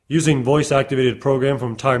Using voice-activated program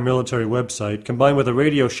from Tire Military website, combined with a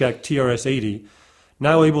Radio Shack TRS-80,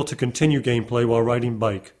 now able to continue gameplay while riding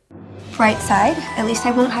bike. Bright side, at least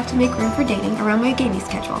I won't have to make room for dating around my gaming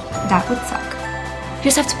schedule. That would suck. You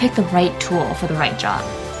just have to pick the right tool for the right job.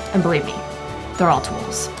 And believe me, they're all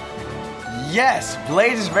tools. Yes,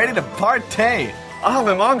 Blaze is ready to partay. I'll have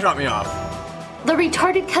my mom drop me off. The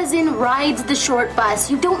retarded cousin rides the short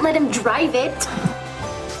bus. You don't let him drive it.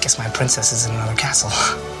 Guess my princess is in another castle.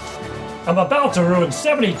 I'm about to ruin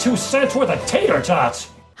 72 cents worth of tater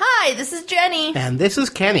tots. Hi, this is Jenny. And this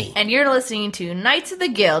is Kenny. And you're listening to Knights of the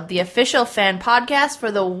Guild, the official fan podcast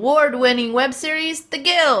for the award-winning web series, The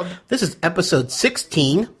Guild. This is episode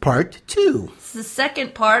 16, part 2. This is the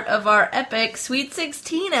second part of our epic Sweet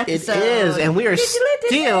 16 episode. It is, and we are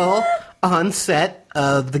still on set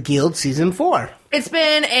of The Guild Season 4. It's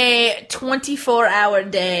been a 24-hour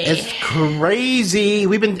day. It's crazy.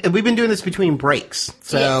 We've been doing this between breaks.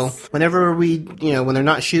 So whenever when they're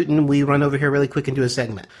not shooting, we run over here really quick and do a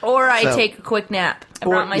segment. Or I take a quick nap. I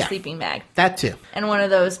brought my sleeping bag. That too. And one of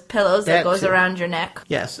those pillows that goes around your neck.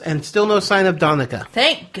 Yes, and still no sign of Donica.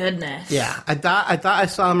 Thank goodness. Yeah, I thought I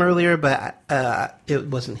saw him earlier, but it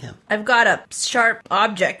wasn't him. I've got a sharp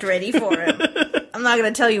object ready for him. I'm not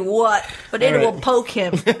going to tell you what, but it will poke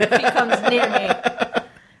him if he comes near me.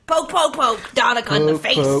 Poke, poke, poke. Donica in the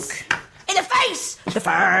face. Poke. In the face! The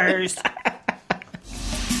face!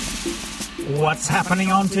 What's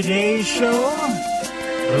happening on today's show?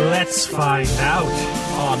 Let's find out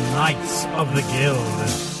on Knights of the Guild.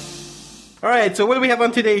 All right, so what do we have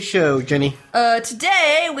on today's show, Jenny?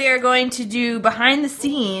 Today we are going to do behind the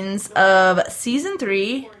scenes of Season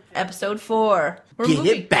 3, Episode 4. Get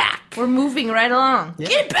it back. We're moving right along. Yeah.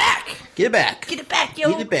 Get it back! Get it back. Get it back,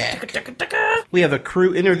 yo! Get it back. We have a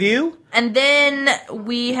crew interview. And then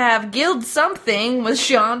we have Guild Something with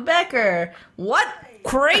Sean Becker. What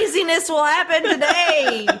craziness will happen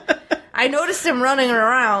today? I noticed him running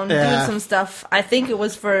around doing some stuff. I think it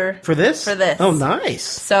was for this? For this. Oh, nice.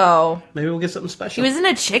 So maybe we'll get something special. He was in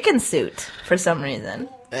a chicken suit for some reason.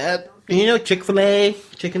 Chick-fil-A,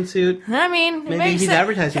 chicken suit. I mean, maybe he's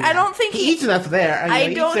advertising. I don't think he eats enough there.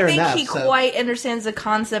 I don't think he quite understands the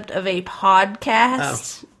concept of a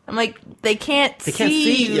podcast. Oh. I'm like, they can't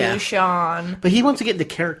see you, Sean. But he wants to get into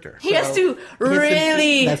character. He has to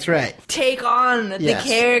really that's right. take on the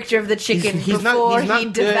character of the chicken before he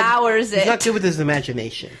devours it. He's not good with his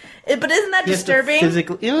imagination. But isn't that disturbing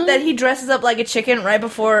that he dresses up like a chicken right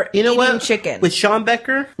before eating chicken? With Sean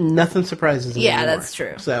Becker, nothing surprises me anymore. That's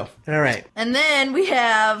true. So, all right. And then we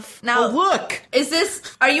have... Now, look!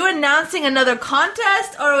 Are you announcing another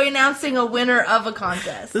contest, or are we announcing a winner of a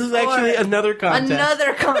contest? This is actually another contest.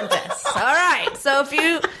 Another contest. All right. So if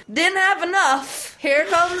you didn't have enough, here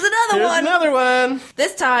comes another one. Another one.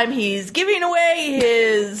 This time he's giving away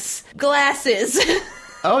his glasses.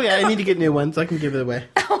 Oh, yeah, I need to get new ones. I can give it away.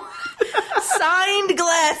 Signed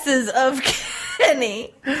glasses of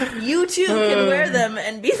Kenny. You too can wear them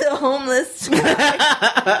and be the homeless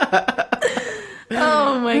guy.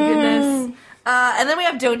 Oh, my goodness. And then we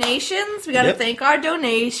have donations. We got to thank our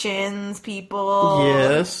donations, people.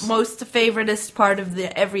 Yes. Most favoritist part of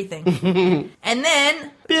everything. And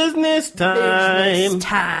then... Business time. Business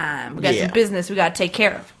time. We got some business we got to take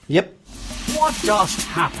care of. Yep. What just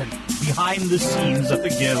happened behind the scenes of the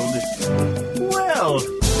Guild? Well,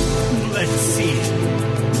 let's see.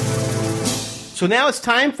 So now it's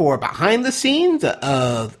time for Behind the Scenes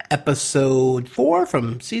of Episode 4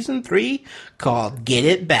 from Season 3 called Get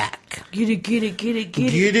It Back. Get it. Get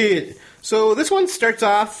it. So this one starts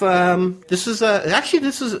off, I think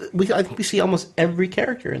we see almost every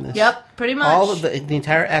character in this. Yep, pretty much. All of the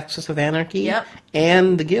entire Axis of Anarchy. Yep.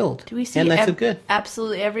 And the Guild. Do we see Knights of Good?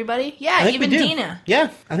 Absolutely everybody? Yeah, even Dina.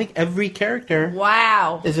 Yeah, I think every character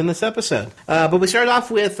is in this episode. But we start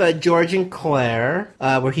off with George and Claire,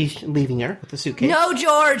 where he's leaving her with the suitcase. No,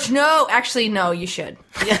 George, no. Actually, no, you should.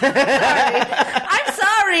 I'm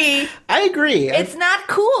sorry. I agree. It's not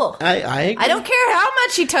cool. I agree. I don't care how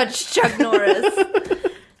much he touched Chuck Norris.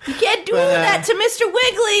 You can't do that to Mr.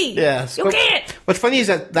 Wiggly. Yes. You can't. What's funny is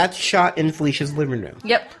that's shot in Felicia's living room.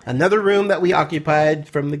 Yep. Another room that we occupied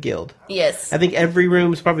from the Guild. Yes. I think every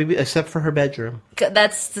room is probably, except for her bedroom.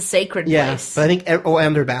 That's the sacred place. But I think,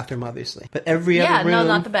 and their bathroom, obviously. But every other room. Yeah, no,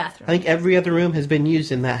 not the bathroom. I think every other room has been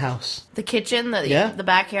used in that house. The kitchen, the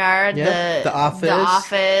backyard, the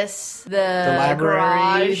office, the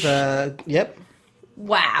library, garage.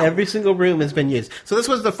 Wow. Every single room has been used. So this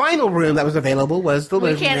was the final room that was available, was the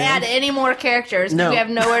living room. We can't add any more characters because we have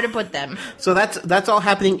nowhere to put them. So that's all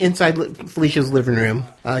happening inside Felicia's living room.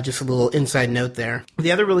 Just a little inside note there.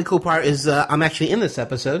 The other really cool part is I'm actually in this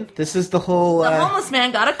episode. This is the whole... The homeless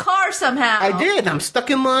man got a car somehow. I did. I'm stuck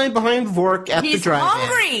in line behind Vork at the drive-in. He's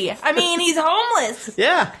hungry. I mean, he's homeless.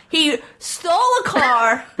 Yeah. He stole a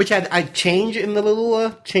car. Which had change in the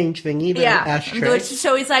little change thingy, the ashtray.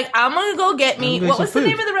 So he's like, I'm going to go get me... What was the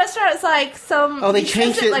name of the restaurant? It's like some... Oh, they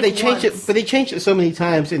changed it. They changed it, but they changed it so many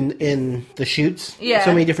times in the shoots. Yeah.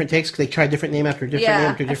 So many different takes because they tried different name after different name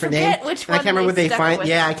after different name. Which one I can't remember what they find. with.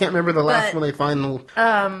 Yeah, I can't remember the last one they find.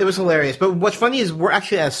 It was hilarious. But what's funny is we're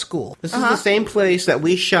actually at a school. This is the same place that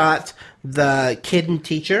we shot the Kid and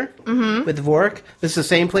Teacher with Vork. This is the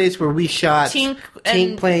same place where we shot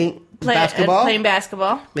Tink playing basketball. Playing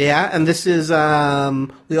basketball. Yeah, and this is,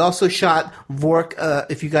 we also shot Vork,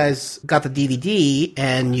 if you guys got the DVD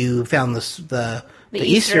and you found the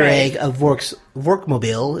Easter egg of Vork's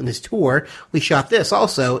Vorkmobile in his tour, we shot this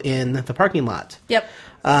also in the parking lot. Yep.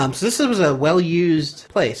 So this was a well-used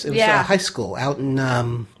place. It was a high school out in,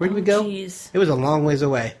 where did we go? Geez. It was a long ways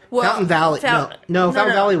away. Well, Fountain Valley. No,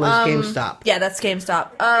 Fountain Valley was GameStop. Yeah, that's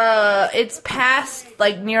GameStop. It's past,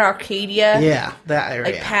 like, near Arcadia. Yeah, that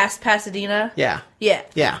area. Like, past Pasadena. Yeah. Yeah.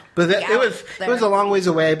 Yeah. But it was a long ways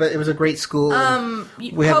away, but it was a great school.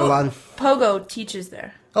 We have a lot of... Pogo teaches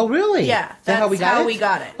there. Oh, really? Yeah. That's how we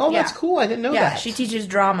got it? Oh, yeah. That's cool. I didn't know that. Yeah, she teaches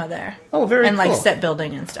drama there. Oh, very cool. And, like, set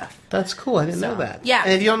building and stuff. That's cool. I didn't know that. Yeah.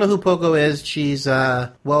 And if you don't know who Pogo is, she's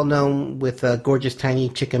well-known with Gorgeous Tiny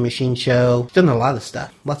Chicken Machine Show. She's done a lot of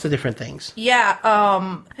stuff. Lots of different things. Yeah.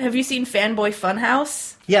 Have you seen Fanboy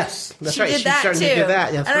Funhouse? Yes. That's right. She's starting to do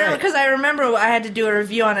that. That's right. Because I remember I had to do a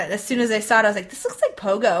review on it. As soon as I saw it, I was like, this looks like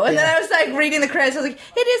Pogo. And then I was, like, reading the credits. I was like,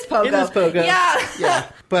 it is Pogo. It is Pogo. Yeah. Yeah.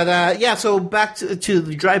 But, so back to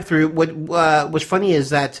the drive-thru. What's funny is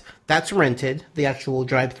that's rented, the actual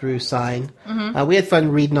drive-thru sign. Mm-hmm. We had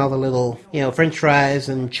fun reading all the little, French fries,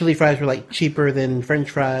 and chili fries were, like, cheaper than French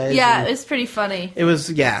fries. Yeah, it was pretty funny. It was,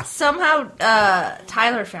 yeah. Somehow,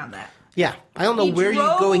 Tyler found that. Yeah. I don't know where you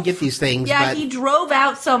go and get these things. Yeah, but... he drove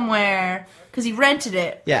out somewhere, because he rented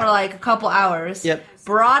it for, like, a couple hours. Yep.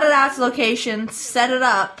 Brought it out to location, set it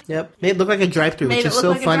up. Yep. Made it look like a drive-thru, which is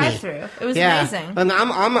so funny. Made it look like a drive-thru. It was amazing. And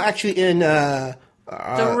I'm actually in... the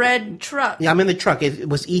red truck. Yeah, I'm in the truck. It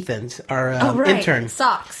was Ethan's, our intern.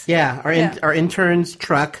 Socks. Yeah, our intern's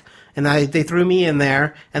truck. And they threw me in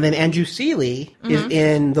there. And then Andrew Seeley is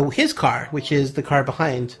in his car, which is the car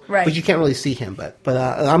behind. Right. Which you can't really see him. But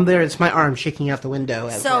I'm there. It's my arm shaking out the window.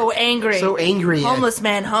 Angry. So angry. Homeless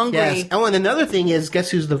man hungry. Yes. Oh, and another thing is, guess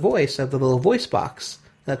who's the voice of the little voice box?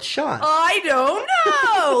 That's Sean. I don't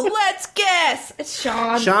know. Let's guess. It's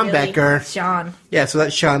Sean. Sean really. Becker. Sean. Yeah, so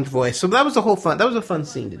that's Sean's voice. So that was a fun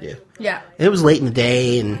scene to do. Yeah. It was late in the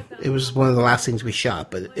day, and it was one of the last things we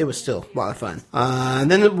shot, but it was still a lot of fun.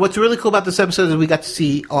 And then what's really cool about this episode is we got to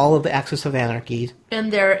see all of the Axis of Anarchy.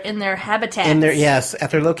 In their habitats.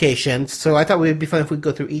 At their locations. So I thought it would be fun if we could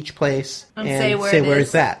go through each place and say where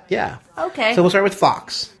it's at. Yeah. Okay. So we'll start with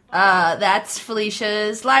Fox. That's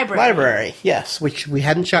Felicia's library. Yes, which we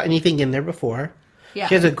hadn't shot anything in there before. Yeah.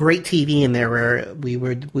 She has a great TV in there where we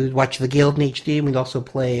would watch The Guild in HD, and we'd also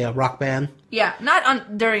play Rock Band. Yeah,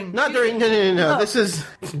 not during. No. Oh. This is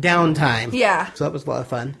downtime. Yeah. So that was a lot of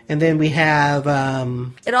fun. And then we have...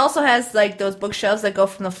 it also has, like, those bookshelves that go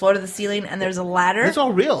from the floor to the ceiling, and there's a ladder. It's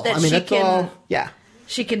all real. All... Yeah.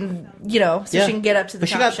 She can, she can get up to the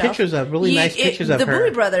top shelf. But she got pictures of, nice pictures of her. The Bowie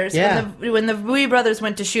Brothers, when the Bowie Brothers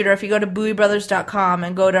went to shoot her, if you go to BowieBrothers.com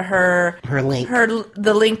and go to her link.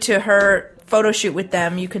 The link to her photo shoot with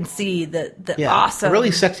them, you can see the awesome... A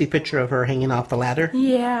really sexy picture of her hanging off the ladder.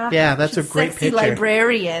 Yeah. Yeah, that's a great sexy picture.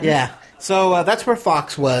 Librarian. Yeah. So that's where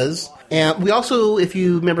Fox was. And we also, if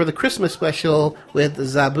you remember the Christmas special with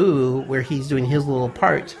Zabu, where he's doing his little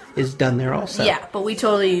part, is done there also. Yeah, but we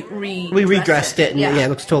totally redressed it. And it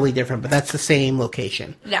looks totally different, but that's the same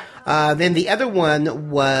location. Yeah. Then the other one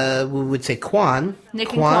was, we would say Quan. Nick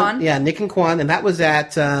and Quan. Yeah, Nick and Quan. And that was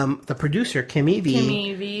at the producer, Kim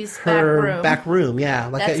Evie's back room. Yeah.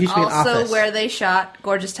 That's it used to be an office. Also where they shot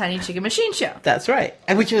Gorgeous Tiny Chicken Machine Show. That's right.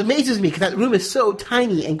 And which amazes me, because that room is so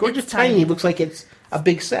tiny, and Gorgeous Tiny looks like it's a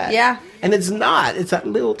big set. Yeah. And it's not. It's that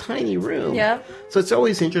little tiny room. Yeah. So it's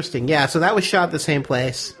always interesting. Yeah, so that was shot at the same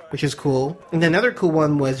place, which is cool. And then another cool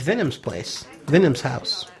one was Venom's place. Venom's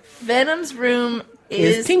house. Venom's room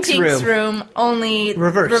is Tink's room, only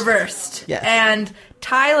reversed. Yes. And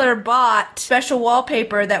Tyler bought special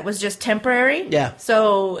wallpaper that was just temporary. Yeah.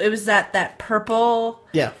 So it was that purple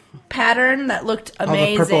Yeah. pattern that looked the purple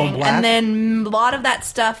and amazing. black. And then a lot of that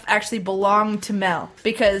stuff actually belonged to Mel.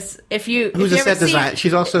 Because Who's if you a ever set see- designer.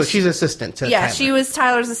 She's assistant to Yeah, Tyler. she was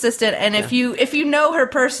Tyler's assistant, and if you know her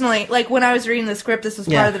personally, like when I was reading the script, this was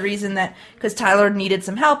part Yeah. of the reason that because Tyler needed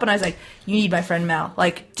some help, and I was like, "You need my friend Mel.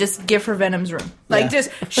 Like, just give her Venom's room. Like, Yeah. just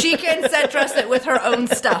she can set dress it with her own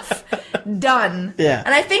stuff. Done. Yeah.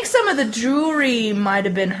 And I think some of the jewelry might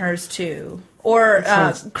have been hers too, or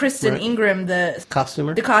Kristen right. Ingram, the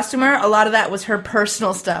Costumer? The costumer. A lot of that was her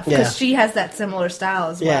personal stuff because Yeah. she has that similar style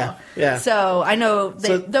as well. Yeah, yeah. So I know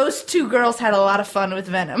So- those two girls had a lot of fun with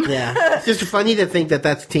Venom. Yeah. It's just funny to think that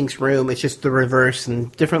that's Tink's room. It's just the reverse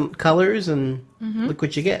and different colors, and look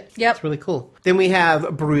what you get. Yep. It's really cool. Then we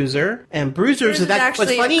have Bruiser, and Bruiser's This is what's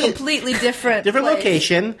actually funny. a completely different Different place.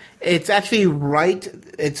 location. It's actually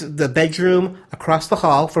it's the bedroom across the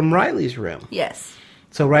hall from Riley's room. Yes.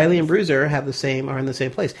 So Riley and Bruiser are in the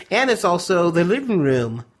same place. And it's also the living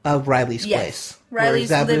room of Riley's Yes. place. Riley's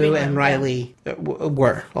where Zabu living and room, Riley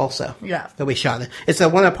were also. Yeah. That we shot in. It's a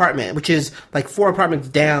one apartment, which is like 4 apartments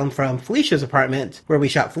down from Felicia's apartment, where we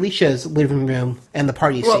shot Felicia's living room and the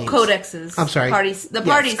party Well, scenes. Codex's. I'm sorry. The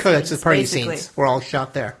party Codex's scenes, party basically. scenes were all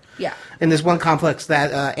shot there. Yeah. And there's one complex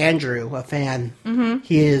that Andrew, a fan,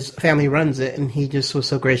 his family runs it, and he just was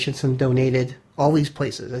so gracious and donated all these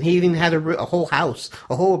places. And he even had a whole house,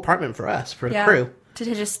 a whole apartment for us, for the crew. To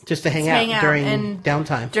just Just to hang out during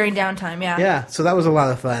downtime. During downtime, yeah. Yeah, so that was a lot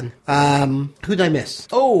of fun. Who did I miss?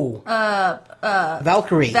 Oh!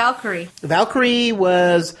 Valkyrie. Valkyrie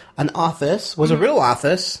was an office, was a real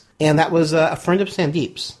office, and that was a friend of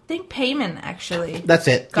Sandeep's. I think Payman actually That's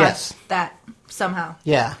it, got yes. that somehow.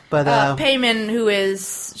 Yeah, but... Payman, who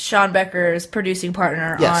is Sean Becker's producing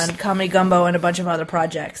partner Yes. on Comedy Gumbo and a bunch of other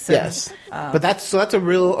projects. And, yes. But that's a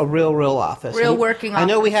real office. Real And working I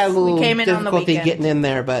know we office. had a little We came in on the difficulty weekend. getting in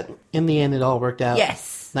there, but in the end it all worked out.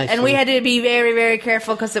 Yes. Nicely. And we had to be very, very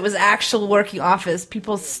careful because it was actual working office.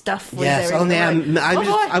 People's stuff was Yes. everywhere. Oh, man. Like,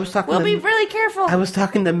 I was talking We'll to- be really careful. I was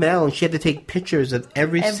talking to Mel, and she had to take pictures of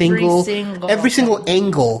every Every single single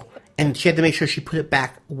angle, and she had to make sure she put it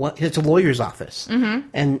back. It's a lawyer's office, and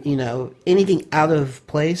anything out of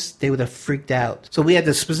place, they would have freaked out. So we had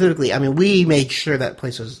to specifically. I mean, we made sure that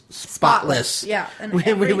place was spotless. Yeah, and when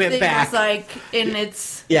we went everything back. was like in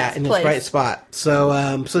its In place. its right spot.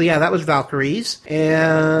 So, so yeah, that was Valkyrie's,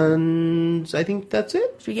 and I think that's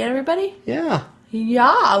it. Did we get everybody? Yeah,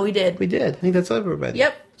 Yeah, we did. we did. I think that's everybody.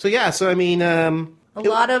 Yep. So yeah, so I mean, A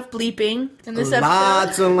lot of bleeping in this episode.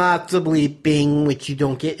 lots and lots of bleeping, which you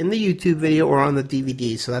don't get in the YouTube video or on the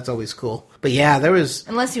DVD, so that's always cool. But yeah, there was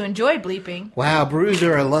Unless you enjoy bleeping. wow,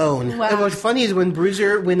 Bruiser alone. Wow. And what's funny is when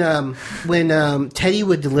Teddy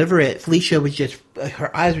would deliver it, Felicia would just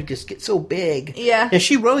her eyes would just get so big. Yeah. And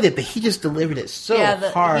she wrote it, but he just delivered it so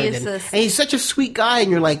hard. he is And this- he's such a sweet guy,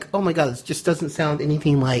 and you're like, oh my god, it just doesn't sound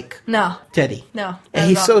anything like No. Teddy. No. And not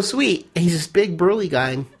he's at so all. sweet. And he's this big burly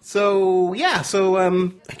guy. So yeah,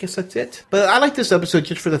 I guess that's it. But I like this episode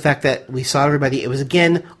just for the fact that we saw everybody. It was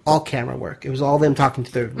again all camera work. It was all them talking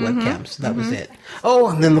to their webcams. So that was it. Oh,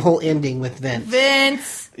 and then the whole ending with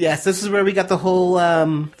Vince. Yes, this is where we got the whole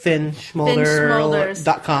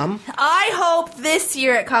FinnSmolder.com. I hope this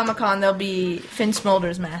year at Comic-Con there'll be Finn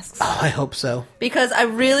Smolder's masks. Oh, I hope so. Because I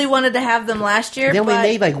really wanted to have them last year, Then we but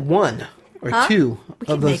made like one or two we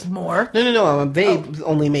can of those. make more. No. They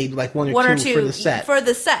only made like one or two for the set. For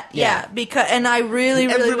the set, yeah. Because I really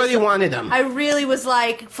Everybody wanted them. I really was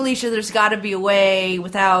like, Felicia, there's got to be a way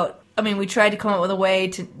without. I mean, we tried to come up with a way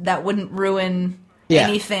that wouldn't ruin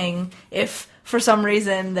anything if. For some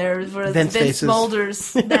reason, there were Vince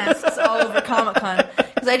Smolder's masks all over Comic-Con.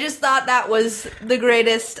 Because I just thought that was the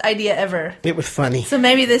greatest idea ever. It was funny. So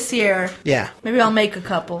maybe this year, maybe I'll make a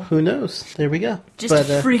couple. Who knows? There we go. Just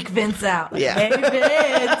to freak Vince out. Like, yeah. Hey,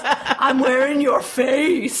 Vince, I'm wearing your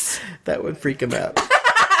face. That would freak him out.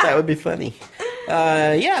 That would be funny.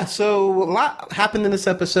 So a lot happened in this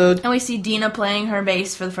episode. And we see Dina playing her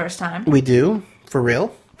bass for the first time. We do. For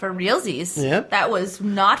real. For realsies. Yep. That was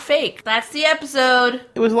not fake. That's the episode.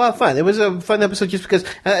 It was a lot of fun. It was a fun episode just because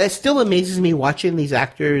it still amazes me watching these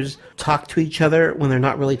actors talk to each other when they're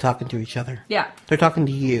not really talking to each other. Yeah. They're talking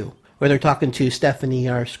to you. Or they're talking to Stephanie,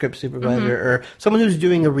 our script supervisor, or someone who's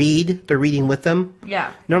doing a read. They're reading with them.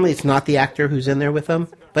 Yeah. Normally it's not the actor who's in there with them.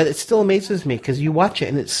 But it still amazes me because you watch it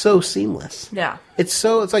and it's so seamless. Yeah. It's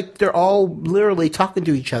like they're all literally talking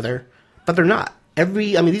to each other, but they're not. some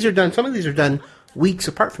of these are done weeks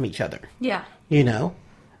apart from each other. Yeah.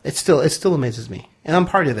 It still amazes me. And I'm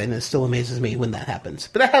part of it, and it still amazes me when that happens.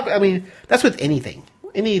 But that's with anything.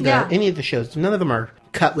 any of the shows. None of them are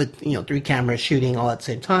cut with 3 cameras shooting all at the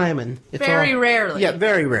same time, and it's very rarely. Yeah,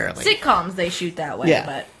 very rarely. Sitcoms they shoot that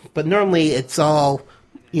way, but normally it's all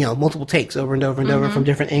multiple takes over and over and over from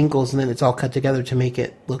different angles, and then it's all cut together to make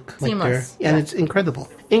it look seamless. And it's incredible.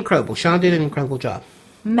 Sean did an incredible job.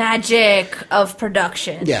 Magic of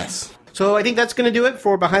production. Yes. So I think that's going to do it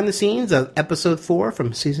for Behind the Scenes of Episode 4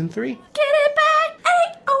 from Season 3. Get it back!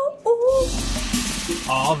 Ay-oh-oh.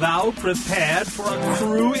 Are thou prepared for a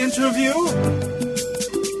crew interview?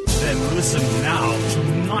 Then listen now to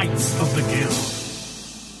Knights of the Guild.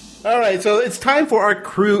 All right, so it's time for our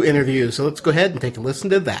crew interview. So let's go ahead and take a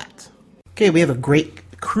listen to that. Okay, we have a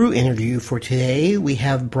great crew interview for today. We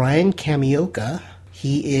have Brian Kamioka.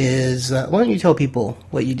 He is... why don't you tell people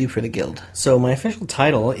what you do for the Guild? So my official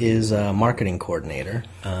title is marketing coordinator,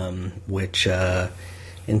 which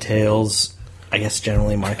entails, I guess,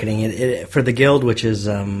 generally marketing it for the Guild, which is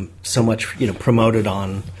so much promoted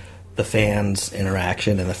on the fans'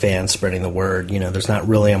 interaction and the fans spreading the word. There's not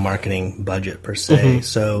really a marketing budget per se,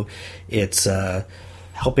 so it's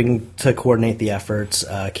helping to coordinate the efforts,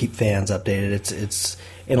 keep fans updated. It's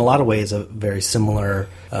in a lot of ways a very similar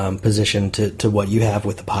position to what you have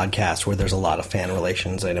with the podcast, where there's a lot of fan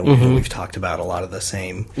relations. I know we've talked about a lot of the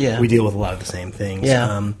same. Yeah. We deal with a lot of the same things.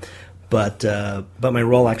 Yeah. But my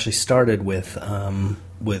role actually started with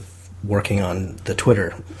working on the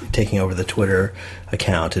Twitter, taking over the Twitter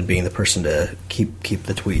account and being the person to keep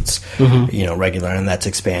the tweets regular, and that's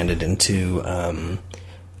expanded into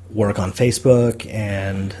work on Facebook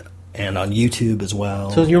and on YouTube as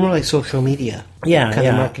well. So you're more like social media, kind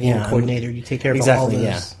of marketing coordinator. You take care of all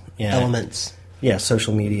those elements. Yeah,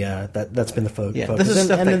 social media. That's been the focus. Yeah, this is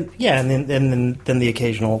stuff and then the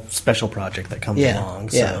occasional special project that comes along.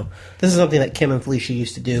 So this is something that Kim and Felicia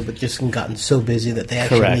used to do, but just gotten so busy that they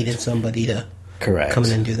actually needed somebody to come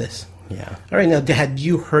in and do this. Yeah. All right. Now, had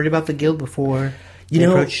you heard about the Guild before they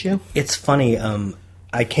approached you? It's funny.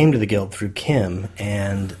 I came to the Guild through Kim,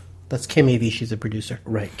 and that's Kim Evie. She's a producer.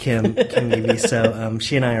 Right, Kim Evie. So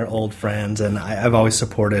she and I are old friends, and I've always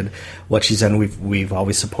supported what she's done. We've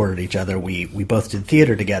always supported each other. We both did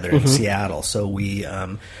theater together in Seattle, so we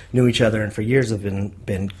knew each other, and for years have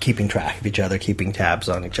been keeping track of each other, keeping tabs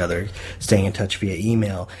on each other, staying in touch via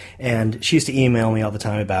email. And she used to email me all the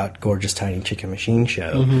time about Gorgeous Tiny Chicken Machine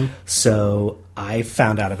Show. So I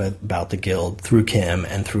found out about the Guild through Kim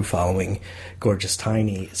and through following Gorgeous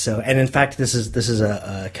Tiny. So, and in fact, this is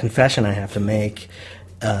a confession I have to make,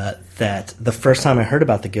 that the first time I heard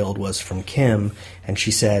about the Guild was from Kim, and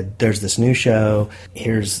she said, "There's this new show.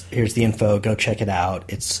 Here's the info. Go check it out.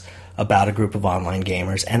 It's about a group of online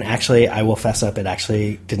gamers." And actually, I will fess up, it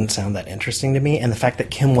actually didn't sound that interesting to me. And the fact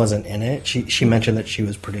that Kim wasn't in it, she mentioned that she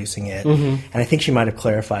was producing it, and I think she might have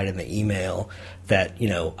clarified in the email that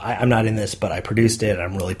I'm not in this, but I produced it. And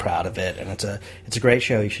I'm really proud of it, and it's a great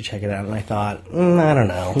show. You should check it out. And I thought, I don't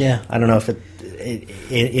know. Yeah, I don't know if it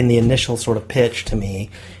in the initial sort of pitch to me,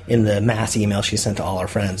 in the mass email she sent to all her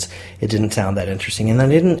friends, it didn't sound that interesting. And I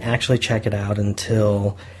didn't actually check it out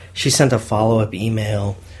until she sent a follow-up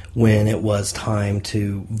email when it was time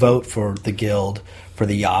to vote for the Guild for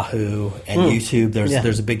the Yahoo and YouTube.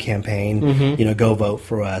 There's a big campaign. Go vote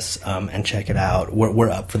for us and check it out. We're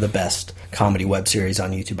up for the best comedy web series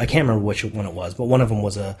on YouTube. I can't remember which one it was, but one of them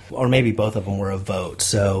was or maybe both of them were a vote.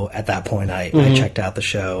 So at that point, I checked out the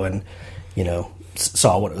show and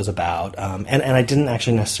saw what it was about. And I didn't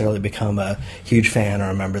actually necessarily become a huge fan or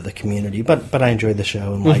a member of the community, but I enjoyed the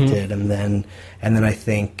show and liked it. And then I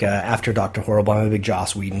think after Dr. Horrible, I'm a big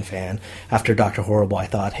Joss Whedon fan. After Dr. Horrible, I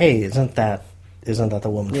thought, hey, isn't that the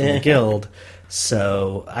woman from the Guild?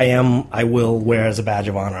 So I will wear as a badge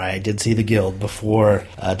of honor, I did see the Guild before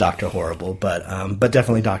Dr. Horrible, but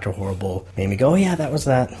definitely Dr. Horrible made me go, oh yeah, that was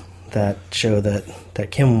that show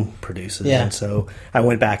that Kim produces. And so I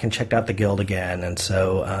went back and checked out the Guild again, and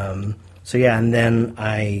so and then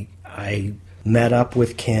I met up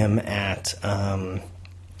with Kim at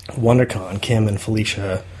WonderCon. Kim and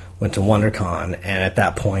Felicia went to WonderCon, and at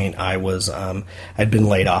that point I was I'd been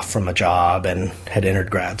laid off from a job and had entered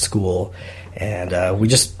grad school, and we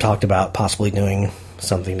just talked about possibly doing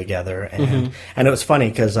something together, and it was funny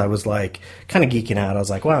because I was like kind of geeking out. I was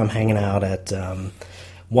like, wow, I'm hanging out at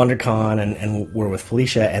WonderCon and we're with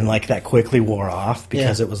Felicia, and like that quickly wore off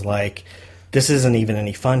because it was like, this isn't even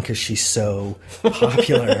any fun because she's so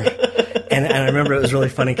popular. and I remember it was really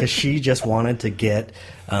funny because she just wanted to get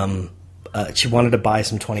she wanted to buy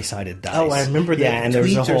some 20-sided dice. Oh, I remember that. Yeah, and there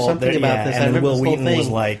was a whole something about this. And then Will Wheaton was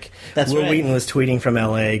like, Wheaton was tweeting from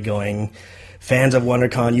LA going, fans of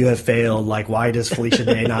WonderCon, you have failed. Like, why does Felicia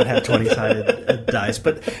Day not have 20-sided dice?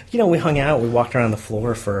 But we hung out. We walked around the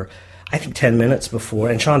floor for, I think 10 minutes before,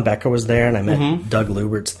 and Sean Becker was there, and I met Doug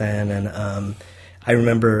Luberts then, and I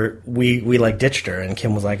remember we like ditched her, and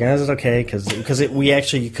Kim was like, "Is it okay?" Because we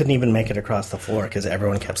actually couldn't even make it across the floor because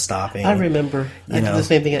everyone kept stopping. I remember. I did the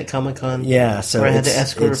same thing at Comic-Con. Yeah, so where I had to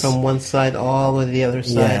escort her from one side all the way to the other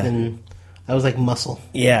side, and I was like muscle.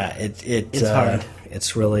 Yeah, it's hard.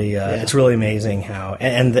 It's really amazing how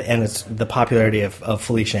and it's the popularity of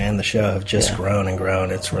Felicia and the show have just grown and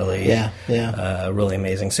grown. It's really really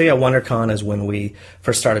amazing. So WonderCon is when we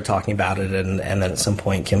first started talking about it, and then at some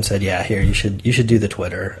point Kim said, "Yeah, here you should do the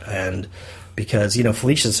Twitter," and because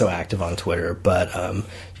Felicia's so active on Twitter, but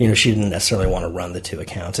she didn't necessarily want to run the two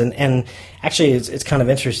accounts, and actually it's kind of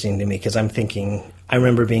interesting to me because I'm thinking I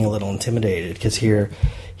remember being a little intimidated because here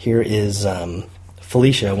is.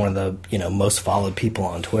 Felicia, one of the most followed people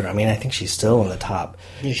on Twitter. I mean, I think she's still in the top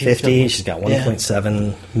 50. She's got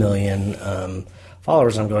 1.7 million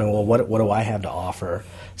followers. I'm going, well, what do I have to offer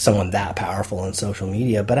someone that powerful in social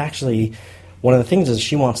media? But actually, one of the things is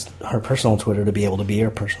she wants her personal Twitter to be able to be her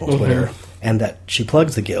personal Twitter, and that she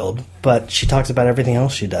plugs the Guild, but she talks about everything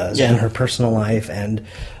else she does in her personal life. And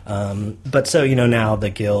but so now the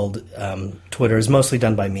Guild Twitter is mostly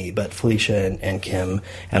done by me, but Felicia and Kim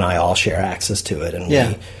and I all share access to it,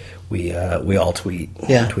 and we all tweet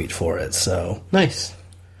for it. So nice,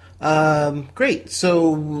 great.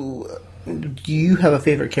 So. Do you have a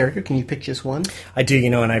favorite character? Can you pick just one? I do,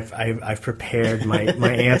 and I've prepared my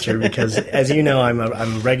answer because, as you know, I'm a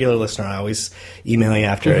regular listener. I always email you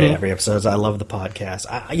after every episode. I love the podcast.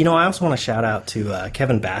 I also want to shout out to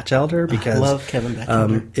Kevin Batchelder because I love Kevin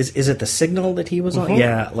Batchelder. Is it the Signal that he was on?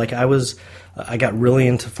 Yeah, like I got really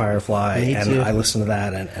into Firefly, and I listened to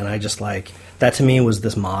that, and I just that to me was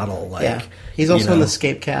this model. He's also in the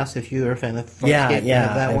Scapecast, if you are a fan of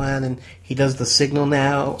that one, and he does the Signal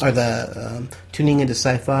now, or the Tuning into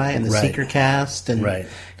Sci-Fi and the Seeker Cast, and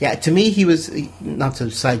to me he was, not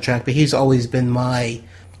to sidetrack, but he's always been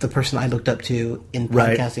the person I looked up to in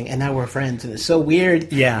podcasting, and now we're friends, and it's so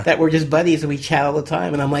weird that we're just buddies and we chat all the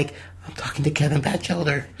time, and I'm like, I'm talking to Kevin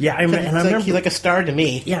Batchelder. Yeah, I remember he's like a star to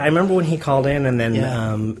me. Yeah, I remember when he called in, and then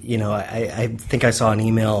I think I saw an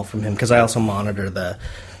email from him because I also monitor the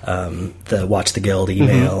Watch the Guild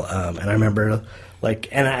email, and I remember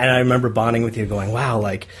and I remember bonding with you, going, wow,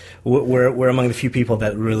 we're among the few people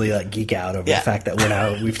that really geek out over the fact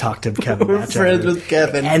that we've talked to Kevin. We're friends with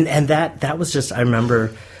Kevin, and that was just, I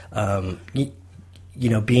remember.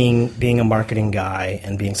 Being a marketing guy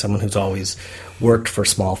and being someone who's always worked for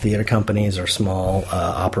small theater companies or small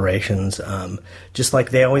operations, just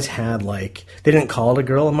they always had they didn't call it a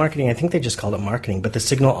guerrilla marketing. I think they just called it marketing, but the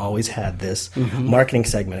Signal always had this marketing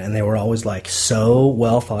segment, and they were always so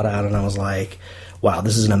well thought out. And I was like, wow,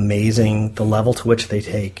 this is an amazing, the level to which they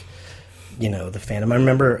take the fandom.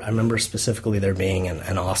 I remember specifically there being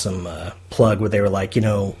an awesome plug where they were like,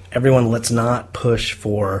 everyone, let's not push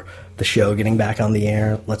for the show getting back on the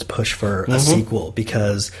air. Let's push for a sequel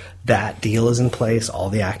because that deal is in place. All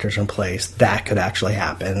the actors are in place. That could actually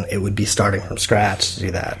happen. It would be starting from scratch to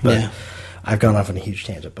do that. But I've gone off on a huge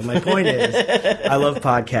tangent. But my point is, I love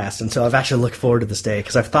podcasts, and so I've actually looked forward to this day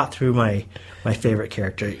because I've thought through my favorite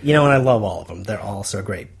character. And I love all of them. They're all so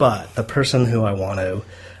great. But the person who I want to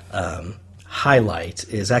highlight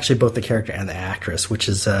is actually both the character and the actress, which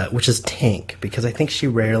is Tink, because I think she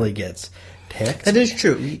rarely gets picked. That is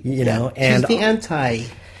true. And she's the anti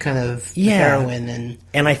kind of heroine,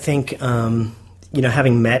 and I think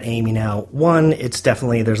having met Amy now, one, it's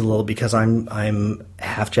definitely, there's a little, because I'm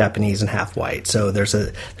half Japanese and half white, so there's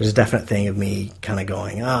a definite thing of me kind of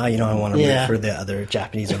going, I want to root for the other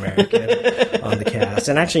Japanase American on the cast.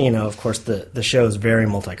 And actually, of course, the show is very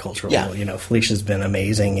multicultural. Yeah. Felicia's been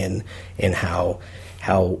amazing in how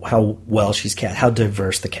well she's cast, how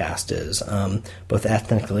diverse the cast is, both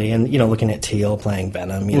ethnically and looking at Teal playing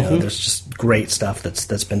Venom. There's just great stuff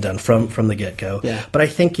that's been done from the get go. Yeah. But I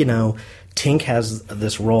think Tink has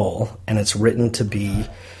this role, and it's written to be.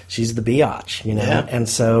 She's the biatch, and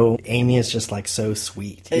so Amy is just so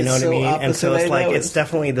sweet, you know what I mean? And so it's it's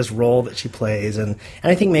definitely this role that she plays, and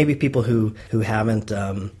I think maybe people who haven't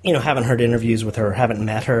haven't heard interviews with her, haven't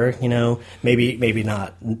met her, maybe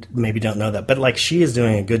don't know that, but she is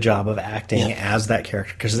doing a good job of acting as that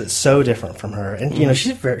character because it's so different from her, and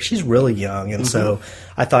she's really young, and so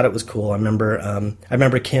I thought it was cool. I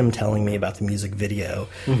remember Kim telling me about the music video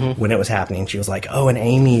when it was happening. She was like, "Oh, and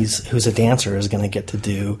Amy's, who's a dancer, is going to get to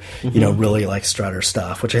do." Really strutter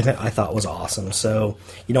stuff, which I thought was awesome. So,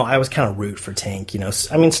 I was kind of root for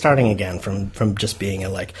Tink, starting again from just being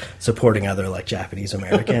supporting other Japanese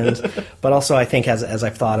Americans, but also I think as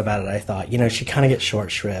I've thought about it, I thought, she kind of gets short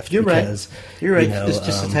shrift. You're right. You're right. It's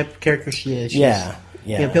just the type of character she is.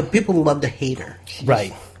 Yeah. You know, people love to hate her.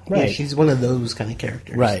 Right. Yeah, she's one of those kind of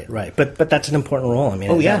characters. Right. But that's an important role. I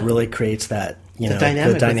mean, that really creates that, you know,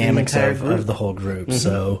 the dynamics of the whole group.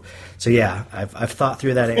 Mm-hmm. So yeah, I've thought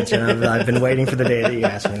through that answer, and I've been waiting for the day that you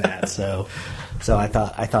asked me that. So I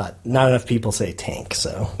thought not enough people say tank.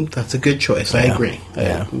 So that's a good choice. I agree.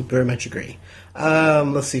 I very much agree.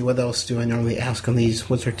 Let's see, what else do I normally ask on these?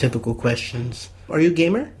 What's our typical questions? Are you a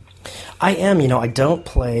gamer? I am. You know, I don't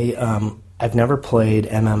play. I've never played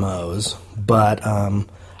MMOs, but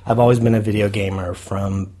I've always been a video gamer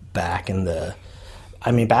from back in the. I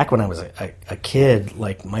mean, back when I was a kid,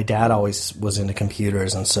 like, my dad always was into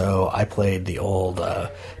computers, and so I played the old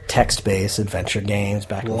text-based adventure games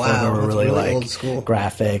back before they were really like old school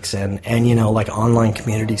graphics and you know, like online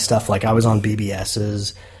community stuff. Like, I was on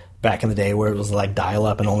BBSs back in the day where it was like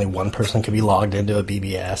dial-up and only one person could be logged into a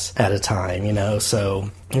BBS at a time, you know. So,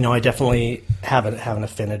 you know, I definitely have an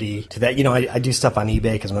affinity to that. You know, I do stuff on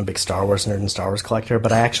eBay because I'm a big Star Wars nerd and Star Wars collector,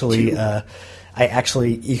 but I actually...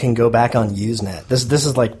 you can go back on Usenet. This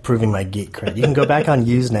is like proving my geek cred. You can go back on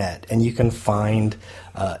Usenet and you can find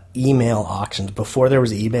email auctions. Before there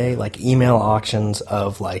was eBay, like email auctions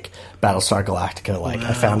of like Battlestar Galactica. Like,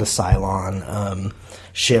 I found a Cylon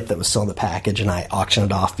ship that was still in the package, and I auctioned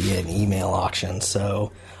it off via an email auction.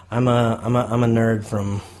 So I'm a nerd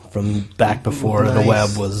from back before the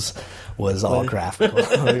web was all graphical.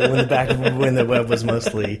 when the web was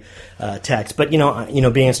mostly text. But you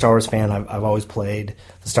know, being a Star Wars fan, I've always played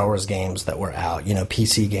the Star Wars games that were out. You know,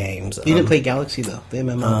 PC games. You didn't play Galaxy though, the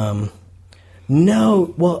MMO.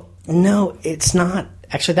 No, it's not.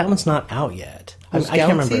 Actually, that one's not out yet. I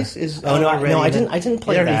can't remember. I didn't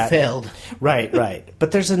play that. It already failed. Right.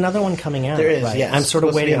 But there's another one coming out. There is. Right. Yes. I'm sort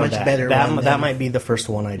of waiting on that. That might be the first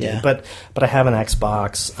one I do. Yeah. But I have an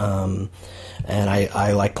Xbox. And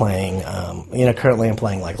I like playing, you know, currently I'm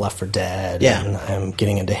playing like Left 4 Dead, and I'm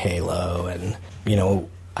getting into Halo, and, you know,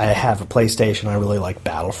 I have a PlayStation. I really like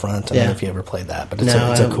Battlefront. I don't know if you ever played that, but it's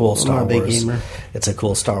a cool Star Wars. It's a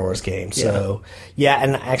cool Star Wars game. So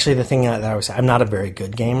and actually the thing that I was, I'm not a very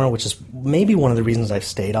good gamer, which is maybe one of the reasons I've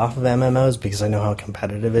stayed off of MMOs, because I know how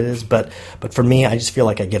competitive it is. But for me, I just feel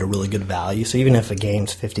like I get a really good value. So even if a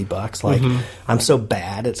game's $50, like I'm so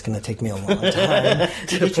bad, it's going to take me a long time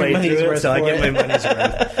to play through it. So I get my money's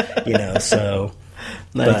worth. You know, so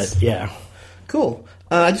nice. But yeah, cool.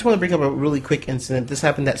 I just want to bring up a really quick incident. This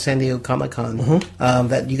happened at San Diego Comic-Con,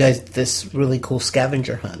 that you guys did this really cool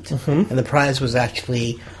scavenger hunt. And the prize was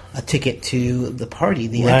actually a ticket to the party,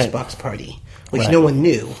 the Xbox party, which no one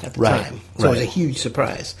knew at the time. So it was a huge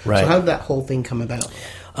surprise. So how did that whole thing come about?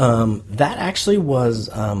 That actually was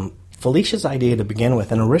Felicia's idea to begin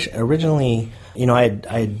with. And originally, you know, I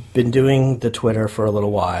had been doing the Twitter for a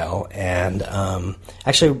little while. And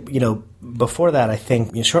actually, you know, before that, I think,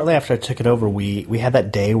 you know, shortly after I took it over, we had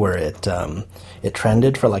that day where it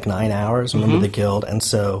trended for like 9 hours. Remember the Guild? And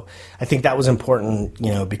so I think that was important,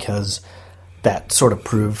 you know, because that sort of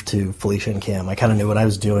proved to Felicia and Kim I kind of knew what I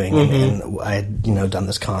was doing, and I had, you know, done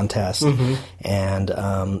this contest. And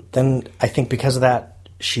then I think because of that,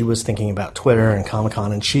 she was thinking about Twitter and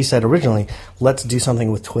Comic-Con, and she said originally, let's do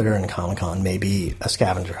something with Twitter and Comic-Con, maybe a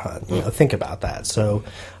scavenger hunt. You know, think about that. So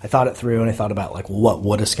I thought it through, and I thought about, like, what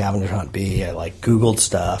would a scavenger hunt be? I, like, Googled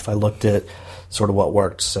stuff. I looked at sort of what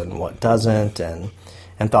works and what doesn't, and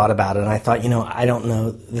thought about it. And I thought, you know, I don't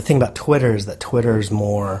know. The thing about Twitter is that Twitter's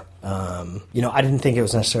more... you know, I didn't think it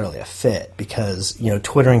was necessarily a fit because, you know,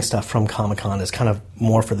 Twittering stuff from Comic-Con is kind of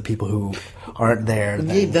more for the people who aren't there.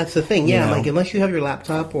 That's the thing, like, unless you have your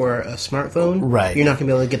laptop or a smartphone, you're not going to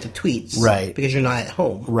be able to get the tweets, because you're not at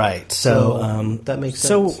home. Right, so that makes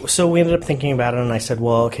sense. So we ended up thinking about it, and I said,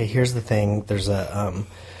 well, okay, here's the thing, there's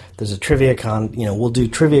a trivia you know, we'll do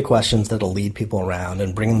trivia questions that'll lead people around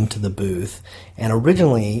and bring them to the booth. And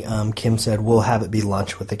originally, Kim said we'll have it be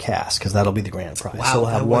lunch with the cast because that'll be the grand prize. Wow, so we'll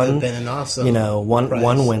have that would have been an awesome, you know, one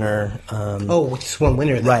winner. Just one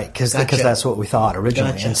winner, then. Right? Because that's what we thought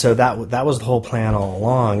originally, and so that was the whole plan all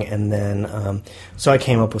along. And then so I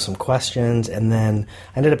came up with some questions, and then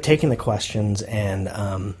I ended up taking the questions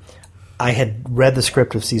and. I had read the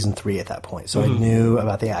script of season 3 at that point, so I knew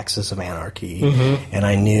about the Axis of Anarchy, and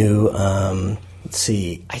I knew. Let's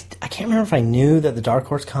see, I can't remember if I knew that the Dark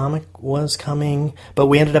Horse comic was coming, but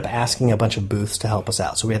we ended up asking a bunch of booths to help us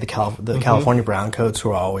out. So we had the California Browncoats, who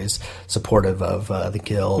are always supportive of the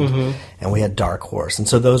Guild, and we had Dark Horse, and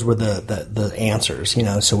so those were the answers, you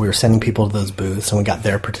know. So we were sending people to those booths, and we got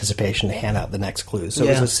their participation to hand out the next clues. So it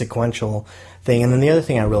was a sequential thing, and then the other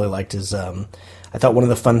thing I really liked is. I thought one of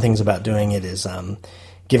the fun things about doing it is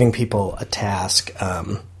giving people a task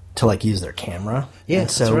to like use their camera. Yeah,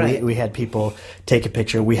 and so that's right. we had people take a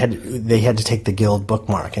picture. They had to take the guild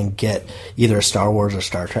bookmark and get either a Star Wars or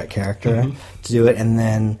Star Trek character to do it. And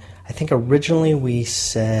then I think originally we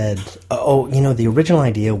said, the original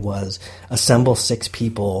idea was assemble 6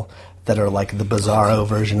 people that are like the Bizarro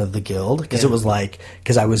version of the guild, because it was like,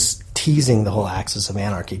 because I was teasing the whole Axis of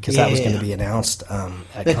Anarchy, because that was going to be announced at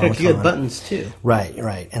Comic-Con. You had buttons too.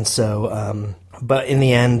 Right. And so, but in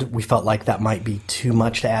the end, we felt like that might be too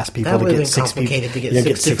much to ask people to get 6 people. To get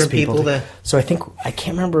 6 different people to... So I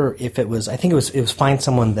can't remember if it was. I think it was find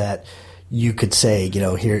someone that you could say,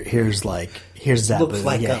 here's Zabu, looks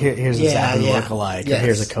like here's a Zabu lookalike, yes. or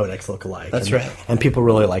here's a Codex lookalike. That's right. And people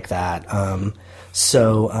really like that.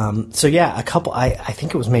 So a couple. I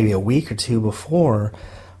think it was maybe a week or two before,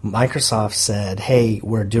 Microsoft said, "Hey,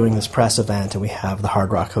 we're doing this press event, and we have the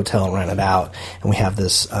Hard Rock Hotel rented out, and we have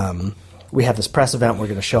this press event. We're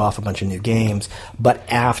going to show off a bunch of new games, but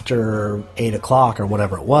after 8:00 or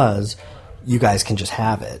whatever it was, you guys can just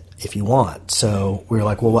have it if you want." So we were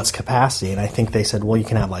like, "Well, what's capacity?" And I think they said, "Well, you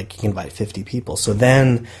can invite 50 people." So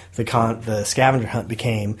then the scavenger hunt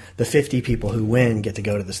became the 50 people who win get to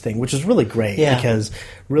go to this thing, which is really great because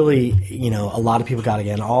really, a lot of people got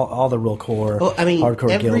again all the real core, hardcore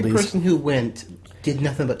every guildies. person who went did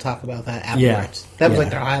nothing but talk about that afterwards. That was like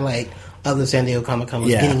their highlight of the San Diego Comic-Con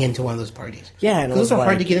was getting into one of those parties. Yeah, and those are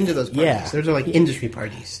hard to get into those parties. Yeah. Those are like industry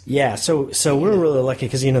parties. Yeah, so we're really lucky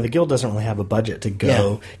because the guild doesn't really have a budget to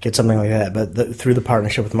go get something like that. But through the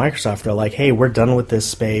partnership with Microsoft, they're like, "Hey, we're done with this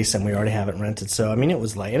space and we already have it rented." So it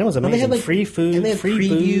was amazing. They had, free food, and they had free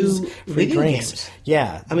booze, free drinks. Games.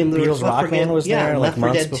 Yeah, Beatles Rockman was there Left 4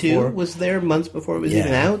 months Dead before. 2 was there months before it was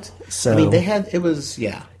even out. So they had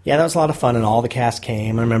Yeah, that was a lot of fun, and all the cast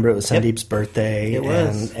came. I remember it was Sandeep's birthday. It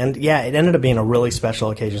was. And it ended up being a really special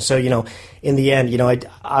occasion. So, in the end,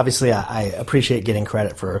 I appreciate getting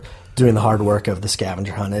credit for doing the hard work of the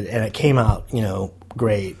scavenger hunt, and it came out,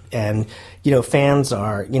 great. And, fans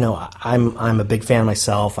are, I'm a big fan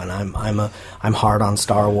myself, and I'm hard on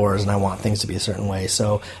Star Wars, and I want things to be a certain way.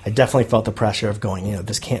 So I definitely felt the pressure of going,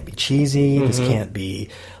 this can't be cheesy, this can't be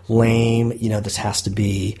lame, this has to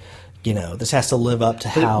be... this has to live up to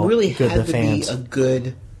how really good the fans.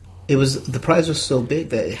 The prize was so big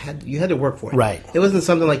that you had to work for it. Right. It wasn't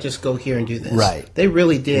something like just go here and do this. Right. They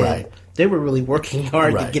really did. Right. They were really working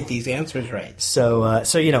hard to get these answers right. So,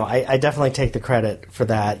 I definitely take the credit for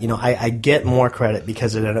that. I get more credit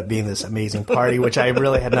because it ended up being this amazing party, which I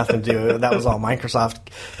really had nothing to do with. That was all Microsoft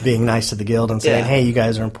being nice to the guild and saying, "Hey, you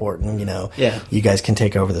guys are important. You guys can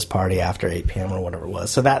take over this party after 8 p.m. or whatever it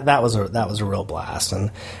was." So that was a real blast,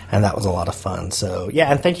 and that was a lot of fun. So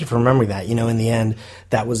and thank you for remembering that. In the end,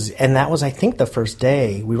 that was I think the first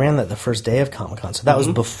day we ran that the first day of Comic-Con. So that was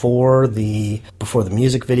before the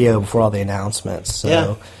music video, before all the announcements.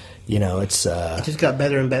 So, it's... it just got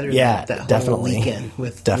better and better that whole definitely. Weekend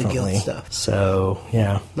with the guild stuff. So,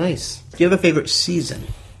 yeah. Nice. Do you have a favorite season?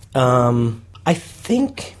 I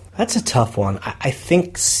think that's a tough one. I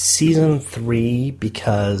think Season 3,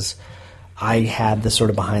 because I had this sort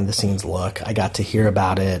of behind-the-scenes look. I got to hear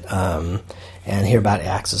about it, and hear about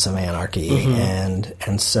Axis of Anarchy,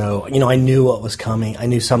 and so I knew what was coming. I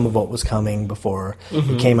knew some of what was coming before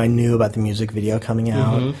it came. I knew about the music video coming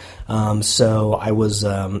out, so I was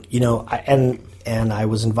and I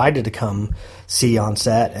was invited to come see on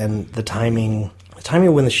set, and the timing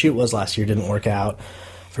when the shoot was last year didn't work out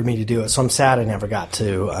for me to do it. So I'm sad I never got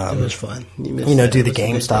to. It was fun. Do the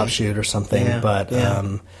GameStop shoot or something, but.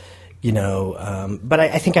 But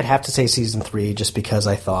I think I'd have to say Season 3 just because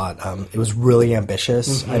I thought it was really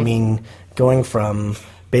ambitious. I mean, going from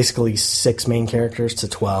basically 6 main characters to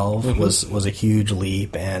 12 was a huge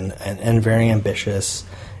leap and very ambitious.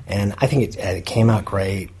 And I think it came out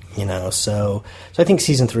great. So I think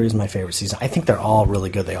Season 3 is my favorite season. I think they're all really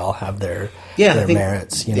good. They all have their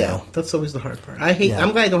merits, that's always the hard part. I'm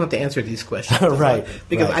glad I don't have to answer these questions. Right.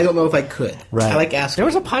 Because I don't know if I could. Right. I like asking. There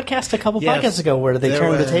was a podcast a couple podcasts ago where they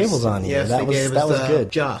turned the tables on you. Yes, that was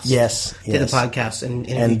good. Joss did a podcast and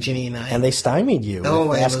interviewed Ginny and I. And they stymied you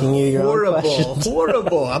asking you your own questions.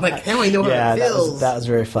 Horrible. I'm like, now I know how it feels. That was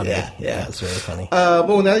very funny. Yeah. That was very funny.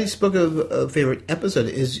 Well, now you spoke of a favorite episode.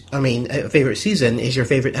 A favorite season. Is your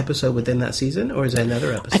favorite episode within that season, or is that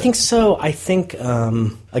another episode? I think so. I think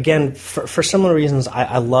again for similar reasons.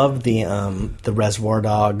 I love the Reservoir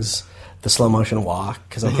Dogs, the slow motion walk,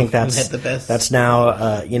 because I think that's the best. That's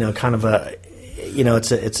now kind of a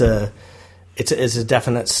it's a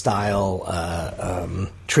definite style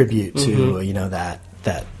tribute to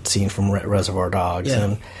that scene from Reservoir Dogs,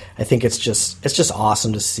 I think it's just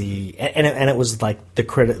awesome to see, and it was like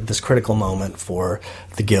this critical moment for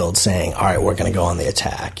the guild saying, all right, we're going to go on the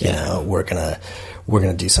attack. You know, we're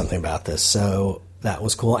gonna do something about this. So that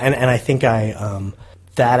was cool, and I think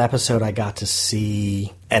that episode I got to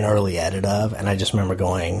see an early edit of, and I just remember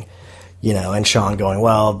going, you know, and Sean going,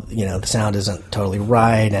 well, you know, the sound isn't totally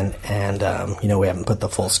right, and you know, we haven't put the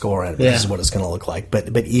full score in, but this is what it's going to look like.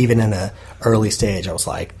 But even in a early stage, I was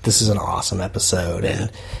like, this is an awesome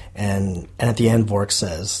episode, and at the end, Vork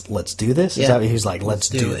says, let's do this? Is that what he was like, let's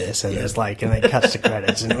do this? And it's like, and it cuts to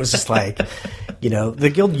credits, and it was just like, you know, the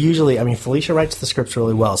guild usually, I mean, Felicia writes the scripts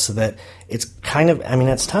really well, so that it's kind of, I mean,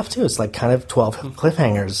 it's tough too. It's like kind of 12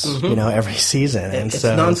 cliffhangers, you know, every season. And it's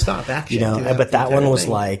so nonstop action. You know, but that one was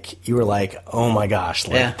like, you were like, oh my gosh,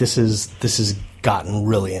 like this has gotten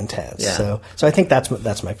really intense. Yeah. So I think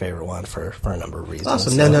that's my favorite one for a number of reasons.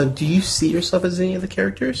 Awesome. So. Now, do you see yourself as any of the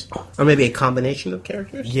characters? Or maybe a combination of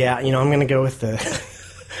characters? Yeah, you know, I'm going to go with the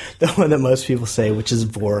one that most people say, which is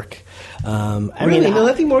Vork.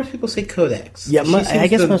 I think more people say Codex. Yeah, I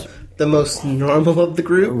guess the most normal of the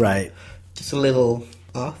group. Right. Just a little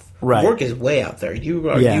off. Right. Vork is way out there. Do you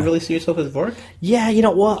really see yourself as Vork? Yeah, you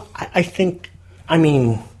know, well, I think, I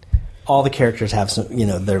mean, all the characters have some, you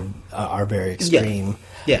know, are very extreme.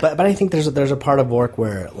 Yeah. But I think there's a part of Vork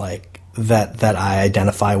where, like, that I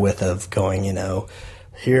identify with, of going, you know,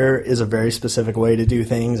 here is a very specific way to do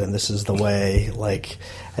things, and this is the way. Like,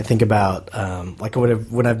 I think about like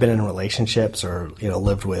when I've been in relationships, or, you know,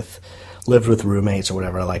 lived with roommates or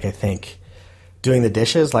whatever. Like, I think doing the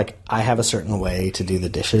dishes, like, I have a certain way to do the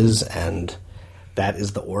dishes, and that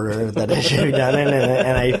is the order that it should be done in.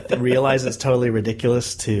 And I realize it's totally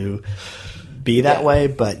ridiculous to be that way,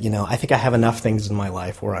 but, you know, I think I have enough things in my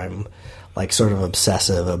life where I'm, like, sort of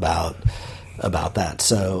obsessive about that.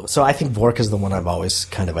 So I think Vork is the one I've always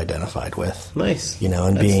kind of identified with. Nice. You know,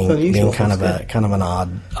 and being kind of an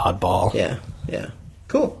oddball. Yeah.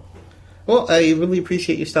 Cool. Well, I really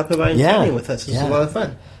appreciate you stopping by and chatting with us. This was a lot of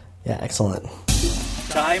fun. Yeah, excellent.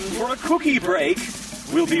 Time for a cookie break.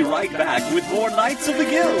 We'll be right back with more Knights of the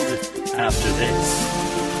Guild after this.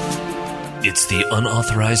 It's the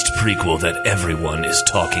unauthorized prequel that everyone is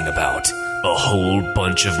talking about. A whole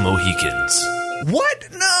bunch of Mohicans. What?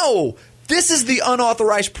 No! This is the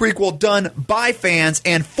unauthorized prequel done by fans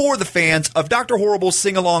and for the fans of Dr. Horrible's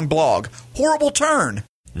sing-along blog, Horrible Turn.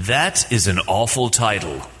 That is an awful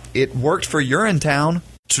title. It worked for Urinetown.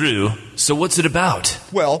 True. So what's it about?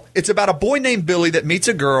 Well, it's about a boy named Billy that meets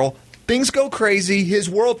a girl. Things go crazy, his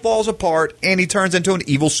world falls apart, and he turns into an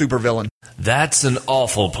evil supervillain. That's an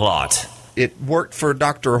awful plot. It worked for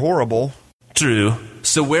Dr. Horrible. True.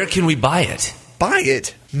 So where can we buy it? Buy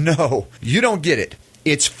it? No, you don't get it.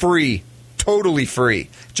 It's free. Totally free.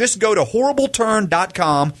 Just go to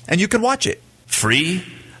horribleturn.com and you can watch it. Free?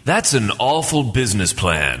 That's an awful business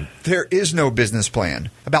plan. There is no business plan.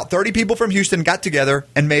 About 30 people from Houston got together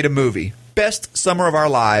and made a movie. Best summer of our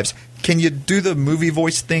lives. Can you do the movie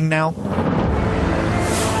voice thing now? Go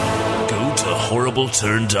to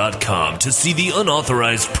horribleturn.com to see the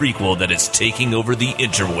unauthorized prequel that is taking over the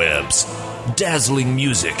interwebs. Dazzling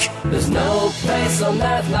music. There's no place on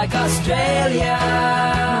earth like Australia.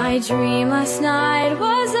 My dream last night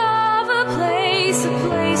was of a place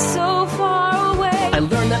so far away. I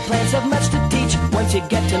learned that plants have much to teach once you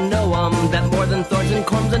get to know them. That more than thorns and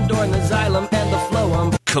corms adorn the xylem and the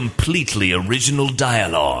phloem. Completely original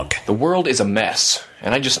dialogue. The world is a mess,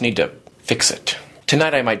 and I just need to fix it.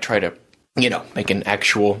 Tonight I might try to, make an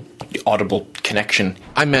actual audible connection.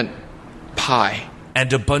 I meant pie.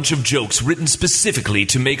 And a bunch of jokes written specifically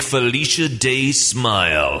to make Felicia Day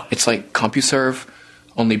smile. It's like CompuServe,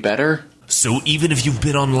 only better. So even if you've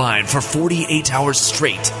been online for 48 hours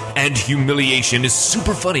straight and humiliation is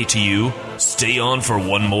super funny to you, stay on for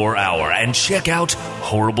one more hour and check out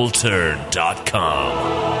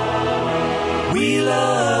horribleturn.com. We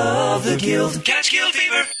love the Guild. Catch Guild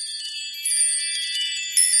Fever.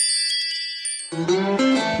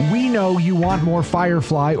 We know you want more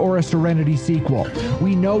Firefly or a Serenity sequel.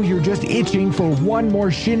 We know you're just itching for one more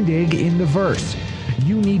shindig in the verse.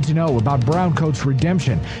 You need to know about Browncoat's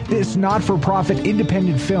Redemption. This not-for-profit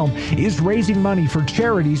independent film is raising money for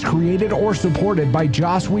charities created or supported by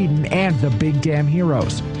Joss Whedon and the Big Damn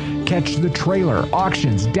Heroes. Catch the trailer,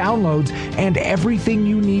 auctions, downloads, and everything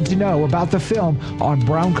you need to know about the film on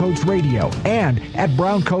Browncoats Radio and at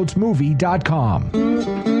browncoatsmovie.com.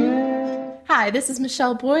 Hi, this is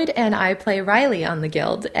Michelle Boyd, and I play Riley on The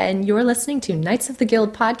Guild, and you're listening to Knights of the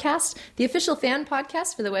Guild podcast, the official fan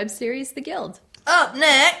podcast for the web series The Guild. Up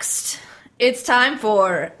next, it's time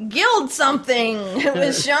for Guild Something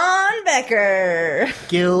with Sean Becker.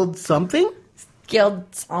 Guild something?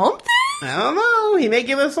 Guild something? I don't know. He may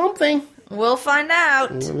give us something. We'll find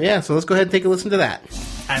out. Yeah, so let's go ahead and take a listen to that.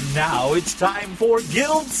 And now it's time for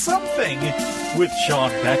Guild Something with Sean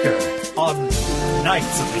Becker on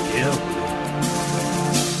Knights of the Guild.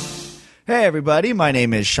 Hey everybody, my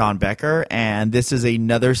name is Sean Becker, and this is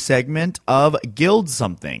another segment of Guild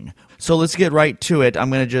Something. So let's get right to it. I'm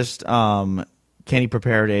going to just, Kenny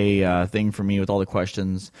prepared a thing for me with all the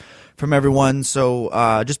questions from everyone,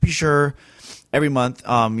 so just be sure every month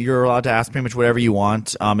you're allowed to ask pretty much whatever you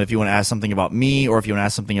want. If you want to ask something about me, or if you want to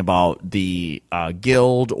ask something about the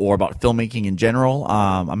Guild, or about filmmaking in general,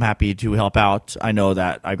 I'm happy to help out. I know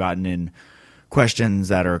that I've gotten in questions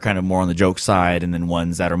that are kind of more on the joke side, and then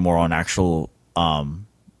ones that are more on actual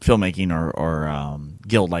filmmaking or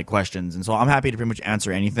guild-like questions. And so I'm happy to pretty much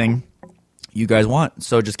answer anything you guys want.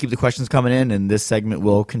 So just keep the questions coming in, and this segment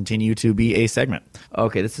will continue to be a segment.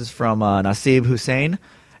 Okay, this is from Nasib Hussein,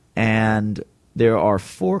 and there are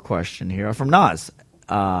 4 questions here from Naz.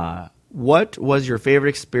 What was your favorite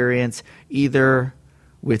experience, either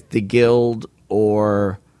with the guild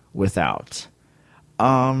or without?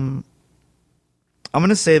 I'm going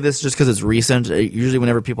to say this just because it's recent. Usually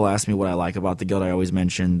whenever people ask me what I like about the guild, I always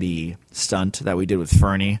mention the stunt that we did with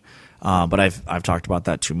Fernie. But I've talked about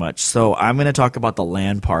that too much. So I'm going to talk about the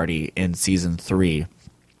LAN party in Season 3,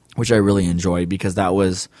 which I really enjoyed because that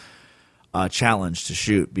was a challenge to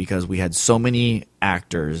shoot because we had so many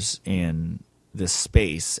actors in this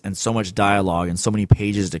space and so much dialogue and so many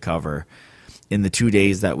pages to cover in the 2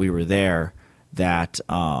 days that we were there that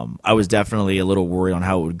I was definitely a little worried on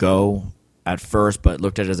how it would go at first, but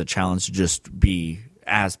looked at it as a challenge to just be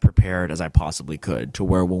as prepared as I possibly could, to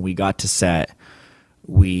where when we got to set,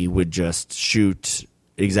 we would just shoot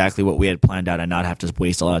exactly what we had planned out and not have to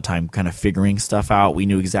waste a lot of time kind of figuring stuff out. We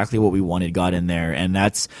knew exactly what we wanted, got in there, and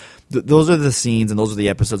those are the scenes and those are the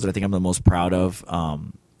episodes that I think I'm the most proud of,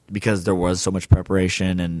 because there was so much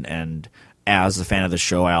preparation, and as a fan of the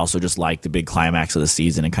show, I also just liked the big climax of the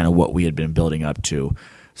season and kind of what we had been building up to.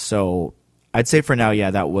 So I'd say for now, yeah,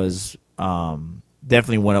 that was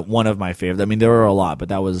definitely one of my favorites. I mean, there were a lot, but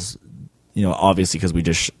that was, obviously because we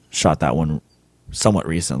just shot that one somewhat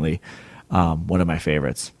recently, one of my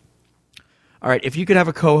favorites. All right, if you could have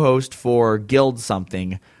a co-host for Guild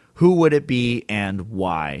Something, who would it be and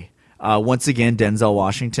why? Once again, Denzel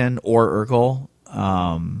Washington or Urkel.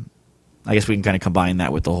 I guess we can kind of combine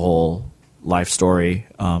that with the whole life story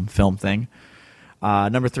film thing.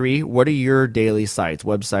 Number 3, what are your daily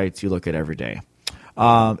websites you look at every day?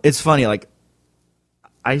 It's funny, like,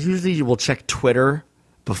 I usually will check Twitter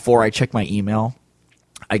before I check my email.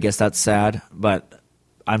 I guess that's sad, but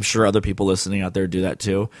I'm sure other people listening out there do that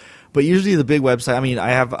too. But usually the big website, I mean,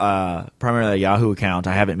 I have primarily a Yahoo account.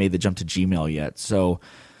 I haven't made the jump to Gmail yet. So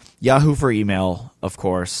Yahoo for email, of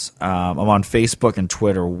course. I'm on Facebook and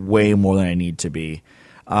Twitter way more than I need to be.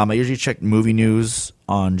 I usually check movie news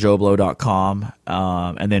on JoBlo.com,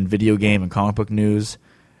 and then video game and comic book news.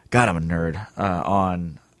 God, I'm a nerd.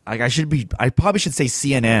 I probably should say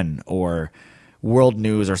CNN or World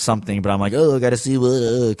News or something, but I'm like, I got to see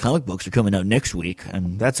what comic books are coming out next week,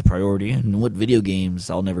 and that's a priority, and what video games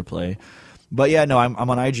I'll never play. But yeah, no, I'm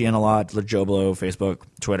on IGN a lot, JoBlo, Facebook,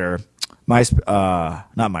 Twitter, not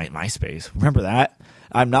MySpace. Remember that?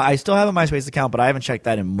 I still have a MySpace account, but I haven't checked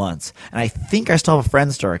that in months, and I think I still have a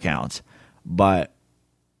Friendster account, but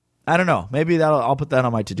I don't know. Maybe I'll put that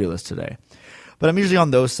on my to-do list today. But I'm usually on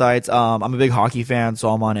those sites. I'm a big hockey fan, so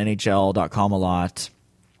I'm on NHL.com a lot.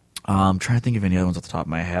 I'm trying to think of any other ones off the top of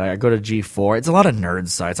my head. I go to G4. It's a lot of nerd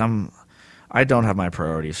sites. I don't have my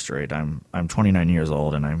priorities straight. I'm 29 years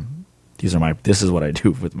old, and this is what I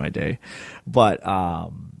do with my day. But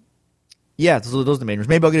yeah, those are the main ones.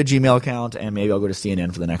 Maybe I'll get a Gmail account, and maybe I'll go to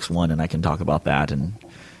CNN for the next one, and I can talk about that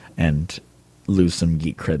and lose some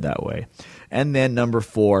geek cred that way. And then number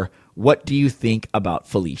 4, what do you think about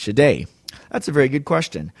Felicia Day? That's a very good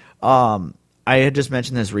question. I had just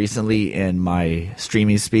mentioned this recently in my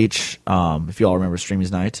Streamies speech, if you all remember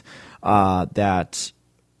Streamies Night, that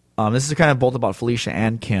this is kind of both about Felicia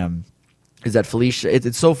and Kim, is that Felicia,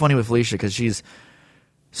 it's so funny with Felicia because she's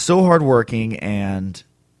so hardworking and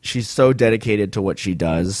she's so dedicated to what she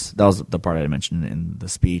does. That was the part I mentioned in the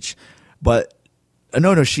speech. But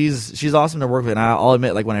no, she's awesome to work with. And I'll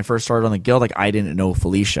admit, like, when I first started on the Guild, like, I didn't know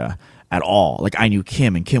Felicia at all. Like, I knew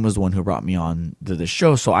Kim, and Kim was the one who brought me on to the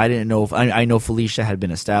show, so I didn't know I know Felicia had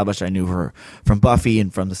been established. I knew her from Buffy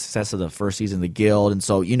and from the success of the first season of the Guild, and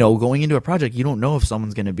so, going into a project, you don't know if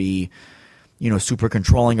someone's going to be super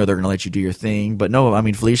controlling or they're going to let you do your thing. But no, I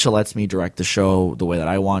mean, Felicia lets me direct the show the way that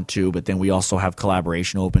I want to, but then we also have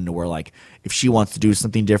collaboration open to where, like, if she wants to do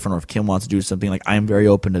something different or if Kim wants to do something, like, I'm very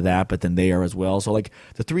open to that, but then they are as well. So, like,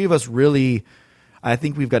 the three of us really, I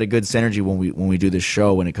think we've got a good synergy when we do this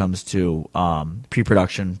show when it comes to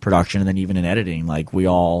pre-production, production, and then even in editing. Like, we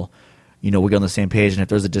all, we get on the same page, and if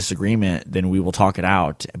there's a disagreement, then we will talk it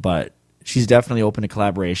out. But she's definitely open to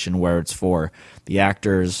collaboration where it's for the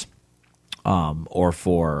actors, or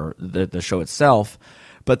for the show itself,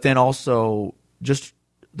 but then also just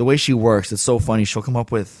the way she works, it's so funny. She'll come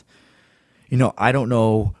up with, I don't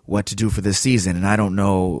know what to do for this season, and I don't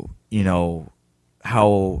know,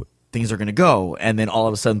 how things are going to go. And then all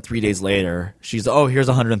of a sudden, 3 days later, she's, here's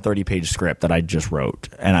a 130-page script that I just wrote.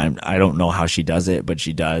 And I don't know how she does it, but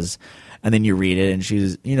she does. And then you read it, and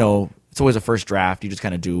she's, it's always a first draft. You just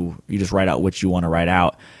kind of you just write out what you want to write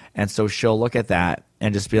out. And so she'll look at that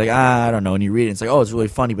and just be like, I don't know. And you read it, and it's like, it's really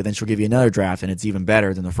funny. But then she'll give you another draft, and it's even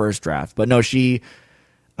better than the first draft. But no, she's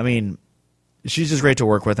just great to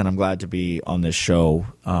work with, and I'm glad to be on this show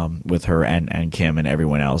with her and Kim and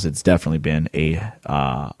everyone else. It's definitely been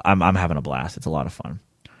I'm having a blast. It's a lot of fun.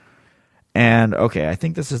 And, okay, I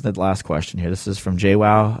think this is the last question here. This is from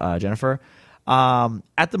JWoww, Jennifer.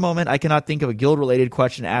 At the moment, I cannot think of a guild-related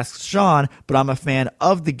question to ask Sean, but I'm a fan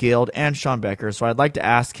of the guild and Sean Becker, so I'd like to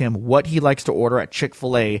ask him what he likes to order at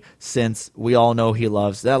Chick-fil-A, since we all know he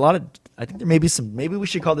loves that. I think there may be maybe we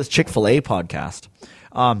should call this Chick-fil-A podcast.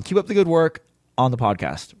 Keep up the good work on the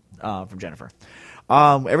podcast, from Jennifer.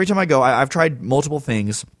 Every time I go, I've tried multiple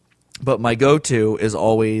things, but my go-to is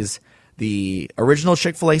always the original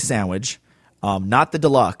Chick-fil-A sandwich, not the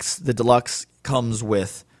deluxe. The deluxe comes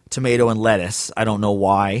with tomato and lettuce. I don't know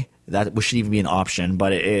why that should even be an option,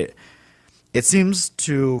 but it seems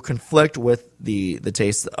to conflict with the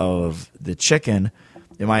taste of the chicken,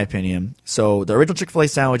 in my opinion. So the original Chick-fil-A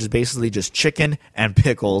sandwich is basically just chicken and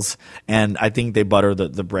pickles, and I think they butter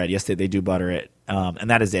the bread. Yes, they do butter it, and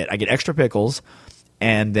that is it. I get extra pickles,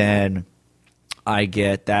 and then I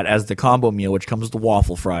get that as the combo meal, which comes with the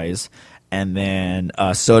waffle fries, and then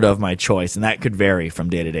soda of my choice, and that could vary from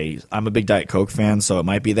day to day. I'm a big Diet Coke fan, so it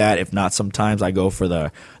might be that. If not, sometimes I go for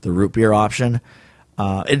the root beer option.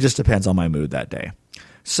 It just depends on my mood that day.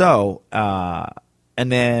 So, and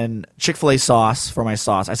then Chick-fil-A sauce for my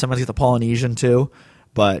sauce. I sometimes get the Polynesian too,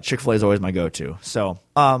 but Chick-fil-A is always my go-to. So,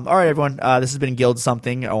 all right, everyone. This has been Guild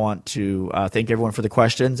Something. I want to thank everyone for the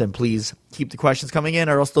questions, and please keep the questions coming in,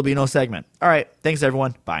 or else there'll be no segment. All right, thanks,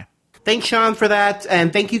 everyone. Bye. Thanks, Sean, for that,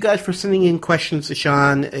 and thank you guys for sending in questions to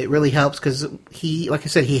Sean. It really helps because like I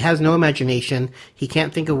said, he has no imagination. He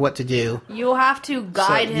can't think of what to do. You have to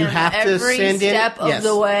guide him every send step of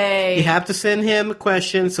the way. You have to send him a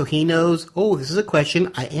question so he knows, this is a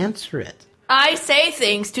question, I answer it. I say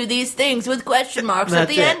things to these things with question marks at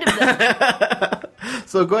the end of them.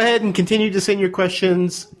 So go ahead and continue to send your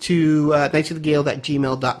questions to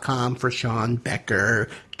knightsoftheguild@gmail.com for Sean Becker.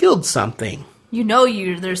 Guild Something.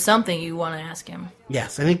 There's something you want to ask him.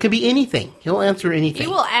 Yes, and it could be anything. He'll answer anything. He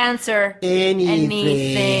will answer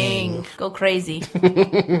anything. Go crazy.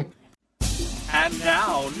 And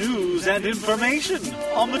now, news and information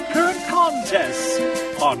on the current contests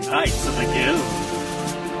on Knights of the Guild.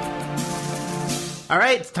 All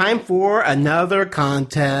right, it's time for another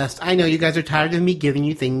contest. I know you guys are tired of me giving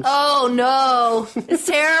you things. Oh, no. It's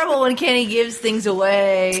terrible when Kenny gives things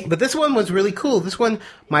away. But this one was really cool. This one,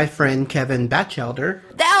 my friend Kevin Batchelder.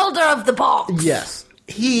 The Elder of the Box. Yes.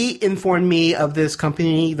 He informed me of this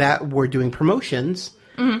company that were doing promotions.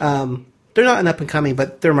 Mm-hmm. They're not an up-and-coming,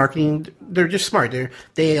 but they're marketing. They're just smart.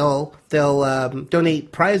 They'll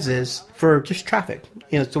donate prizes for just traffic.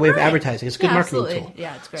 It's a way of advertising. It's a good marketing tool.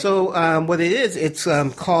 Yeah, it's great. So what it is, it's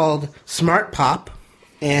called Smart Pop.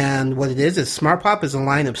 And what it is Smart Pop is a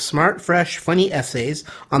line of smart, fresh, funny essays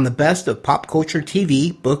on the best of pop culture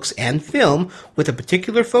TV, books, and film, with a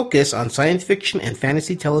particular focus on science fiction and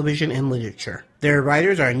fantasy television and literature. Their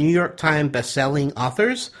writers are New York Times best-selling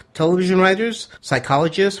authors, television writers,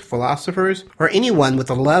 psychologists, philosophers, or anyone with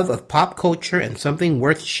a love of pop culture and something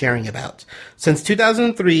worth sharing about. Since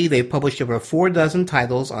 2003, they've published over 4 dozen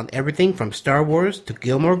titles on everything from Star Wars to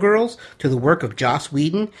Gilmore Girls to the work of Joss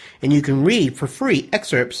Whedon, and you can read for free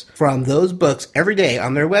excerpts from those books every day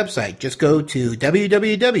on their website. Just go to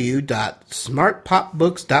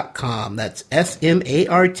www.smartpopbooks.com. That's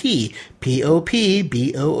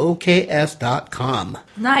SmartPopBooks.com.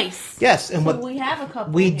 Nice. Yes, and so we have a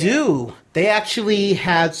couple. we here. do. They actually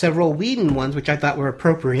had several Whedon ones, which I thought were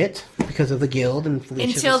appropriate because of the Guild and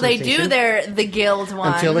Felicia's Until they do association. the Guild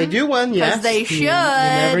one. Until they do one, yes. Because they should. You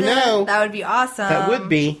never know. That would be awesome. That would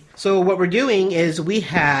be. So what we're doing is we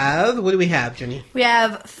have... What do we have, Jenny? We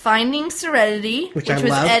have Finding Serenity, Which which I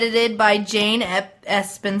was love. edited by Jane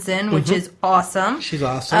Espenson, which Mhm. is awesome. She's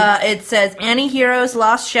awesome. It says Anti-Heroes,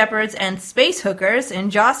 Lost Shepherds, and Space Hookers in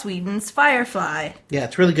Joss Whedon's Firefly. Yeah,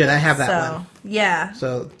 it's really good. I have that one. Yeah.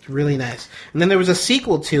 So it's really nice. And then there was a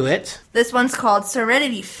sequel to it. This one's called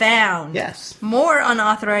Serenity Found. Yes. More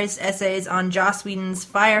unauthorized essays on Joss Whedon's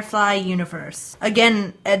Firefly universe.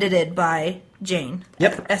 Again, edited by Jane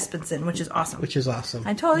Espenson, which is awesome. Which is awesome.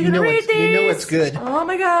 I'm totally You going to know read it's- these. You know it's good. Oh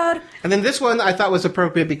my god. And then this one I thought was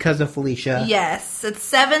appropriate because of Felicia. Yes, it's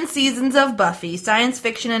 7 seasons of Buffy. Science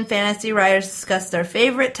fiction and fantasy writers discuss their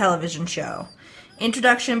favorite television show.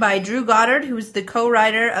 Introduction by Drew Goddard, who's the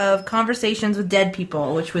co-writer of Conversations with Dead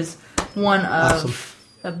People, which was one of Awesome.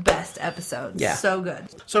 the best episodes. Yeah. So good.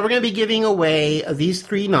 So we're going to be giving away these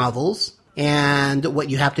 3 novels. And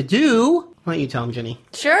what you have to do... Why don't you tell them, Jenny?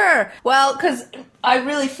 Sure. Well, because I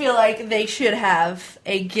really feel like they should have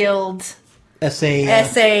a guild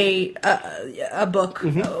Essay. a book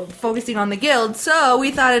focusing on the guild. So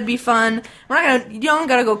we thought it'd be fun. You don't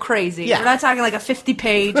gotta go crazy. Yeah. We're not talking like a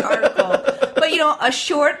 50-page article, but a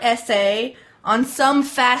short essay on some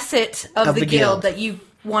facet of the guild that you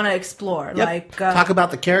want to explore. Yep. Like talk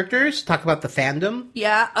about the characters. Talk about the fandom.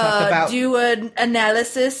 yeah, talk about- do an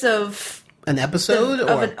analysis of An episode of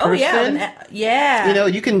or a an- person. oh yeah,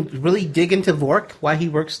 You can really dig into Vork, why he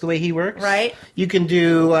works the way he works. Right. You can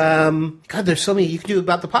do, God, there's so many you can do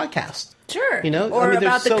about the podcast. sure. there's Or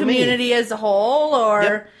about the so many. community as a whole, or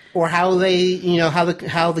Yep. Or how they,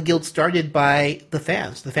 how the guild started by the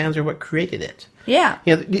fans. The fans are what created it. yeah.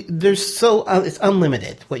 There's it's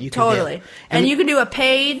unlimited what you can do. Totally. And you can do a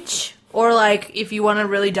page, or like if you want to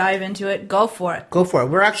really dive into it, go for it. Go for it.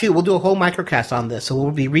 We'll do a whole microcast on this, so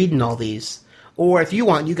we'll be reading all these. Or if you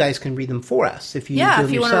want, you guys can read them for us. If you do If them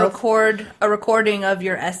you want to yourself, record a recording of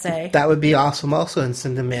your essay. that would be awesome also, and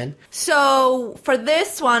send them in. So for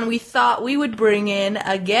this one, we thought we would bring in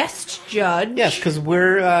a guest judge. Yes, because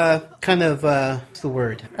we're kind of, what's the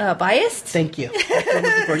word? Biased? Thank you. That's what I'm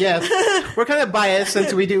looking for. Yes. We're kind of biased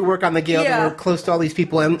since we do work on the guild Yeah. and we're close to all these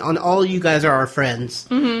people, and all you guys are our friends.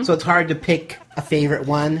 Mhm. So it's hard to pick a favorite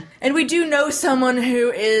one. And we do know someone who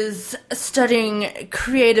is studying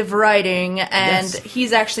creative writing, and Yes.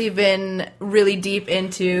 he's actually been really deep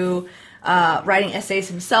into writing essays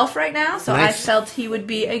himself right now, so Nice. I felt he would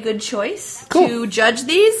be a good choice to judge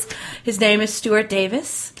these. His name is Stuart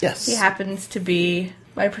Davis. Yes. He happens to be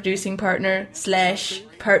my producing partner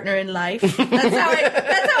 / partner in life.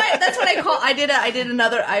 That's what I call.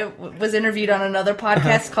 I was interviewed on another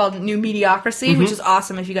podcast called New Mediocrity, which Mhm. is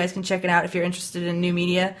awesome. If you guys can check it out if you're interested in new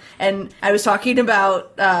media. And I was talking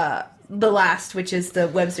about The Last, which is the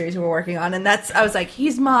web series we're working on, and I was like,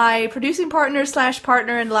 he's my producing partner /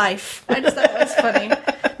 partner in life. I just thought that was funny.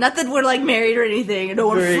 Not that we're like married or anything. I don't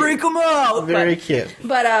want to Very- freak him out. Very cute.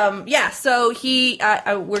 But yeah, so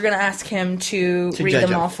we're gonna ask him to read judge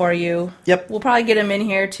them them. all for you. Yep. We'll probably get him in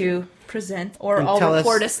here to present, or And I'll tell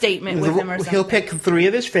record us- a statement with him or something. He'll pick 3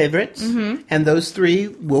 of his favorites, Mhm. and those 3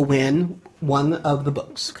 will win one of the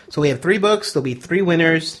books. So we have 3 books. There'll be 3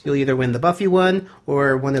 winners. You'll either win the Buffy one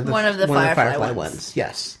or one of the Firefly ones.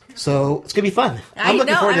 Yes. So it's gonna be fun. I'm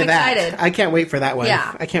looking forward to that. excited. I can't wait for that one.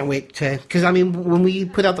 Yeah. I can't wait to, because when we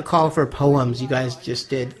put out the call for poems, you guys just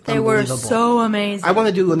did. They were unbelievable. so amazing. I want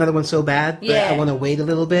to do another one so bad, but Yeah. I want to wait a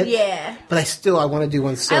little bit. Yeah. But I want to do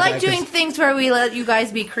one so I bad. like 'cause doing things where we let you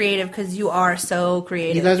guys be creative, because you are so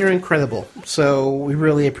creative. You guys are incredible, so we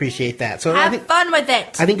really appreciate that. So Have fun with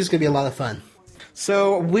it. I think it's going to be a lot of fun.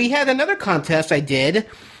 So we had another contest I did.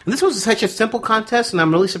 And this was such a simple contest, and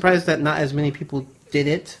I'm really surprised that not as many people did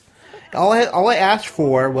it. All I asked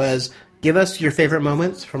for was give us your favorite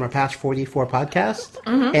moments from our past 44 podcasts,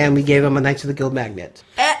 Mhm. and we gave them a Knights of the Guild magnet.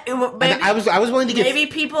 Maybe, I was willing to give. maybe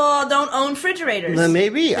people don't own refrigerators.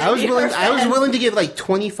 Maybe I was Maybe willing. our I was fans. willing to give like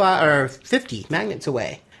 25 or 50 magnets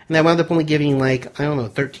away, and I wound up only giving like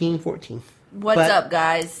 13, 14. What's up,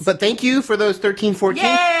 guys? But thank you for those 13, 14.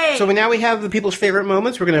 Yay! So now we have the people's favorite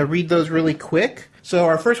moments. We're going to read those really quick. So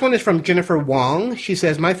our first one is from Jennifer Wong. She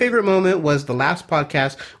says, my favorite moment was the last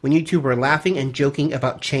podcast when you two were laughing and joking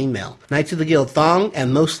about chainmail, Knights of the Guild thong,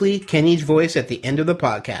 and mostly Kenny's voice at the end of the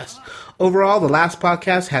podcast. Overall, the last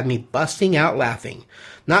podcast had me busting out laughing.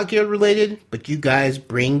 Not guild related, but you guys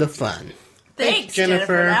bring the fun. Thanks,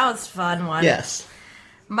 Jennifer. That was a fun one. Yes.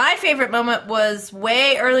 My favorite moment was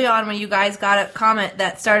way early on when you guys got a comment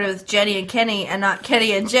that started with Jenny and Kenny and not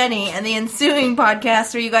Kenny and Jenny, and the ensuing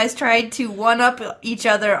podcast where you guys tried to one-up each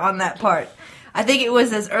other on that part. I think it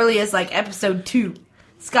was as early as, like, episode 2.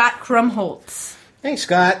 Scott Krumholtz. Hey,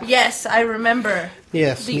 Scott. Yes, I remember.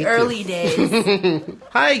 Yes, the me early too. days.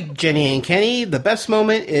 Hi, Jenny and Kenny. The best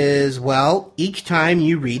moment is, well, each time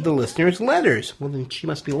you read the listener's letters. Well, then she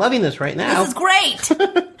must be loving this right now. This is great!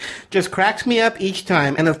 Just cracks me up each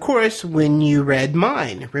time. And, of course, when you read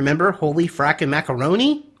mine. Remember Holy Frackin'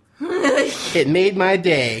 Macaroni? It made my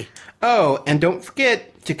day. Oh, and don't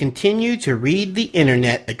forget to continue to read the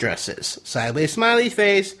internet addresses. Sideways smiley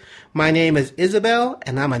face. My name is Isabel,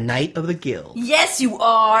 and I'm a Knight of the Guild. Yes, you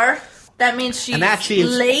are! That means she's And actually,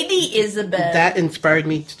 Lady Isabel. That inspired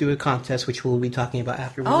me to do a contest, which we'll be talking about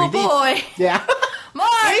after we Oh, read these. boy. Yeah. More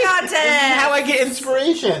content! This is how I get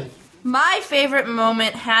inspiration. My favorite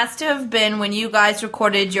moment has to have been when you guys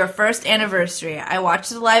recorded your first anniversary. I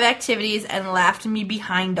watched the live activities and laughed me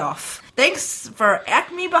behind off. Thanks for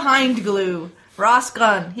Acme Behind Glue. Ross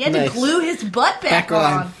Gunn. He had Nice. to glue his butt back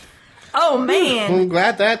on. Oh, man. I'm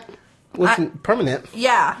glad that wasn't permanent.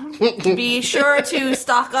 Yeah. Be sure to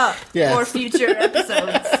stock up Yes. for future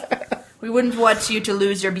episodes. We wouldn't want you to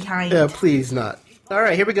lose your behind. Yeah, please not. All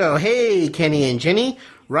right, here we go. Hey, Kenny and Jenny.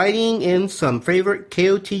 Writing in some favorite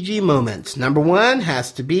KOTG moments. Number 1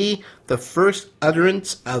 has to be the first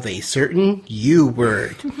utterance of a certain U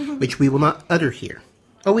word, which we will not utter here.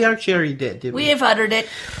 Oh, we actually already did we? We have uttered it.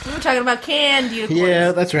 We were talking about canned unicorns.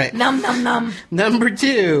 Yeah, that's right. Num, num, num. Number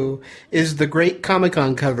 2 is the great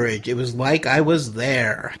Comic-Con coverage. It was like I was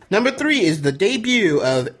there. Number 3 is the debut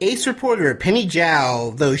of ace reporter Penny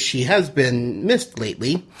Zhao, though she has been missed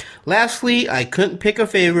lately. Lastly, I couldn't pick a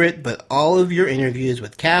favorite, but all of your interviews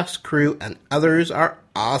with cast, crew, and others are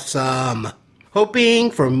awesome.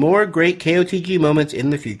 Hoping for more great KOTG moments in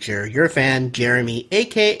the future. Your fan, Jeremy,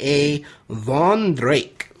 a.k.a. Von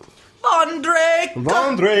Drake. Von Drake.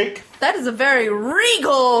 Von Drake. That is a very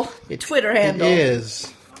regal Twitter handle. It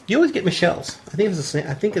is. You always get Michelle's. I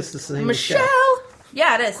think it's the same. Michelle?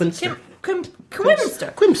 Yeah, it is. Quimster.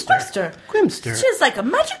 Quimster. Quimster. She's like a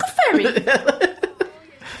magical fairy.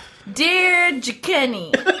 Dear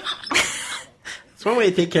Jakenny. That's one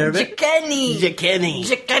way to take care of it. Jakenny.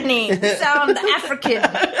 Jakenny. Sound African.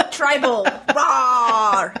 Tribal.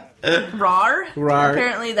 Rawr. Rawr? Rawr.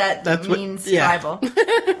 Apparently that means yeah. tribal.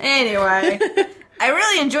 Anyway. I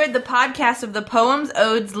really enjoyed the podcast of the poems,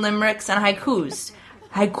 odes, limericks, and haikus.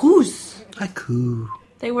 Haiku.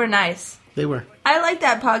 They were nice. They were. I like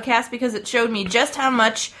that podcast because it showed me just how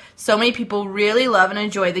much so many people really love and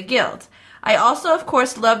enjoy the Guild. I also, of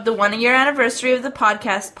course, loved the 1-year anniversary of the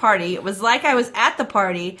podcast party. It was like I was at the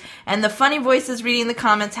party, and the funny voices reading the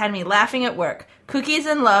comments had me laughing at work. Cookies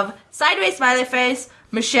and love, sideways smiley face,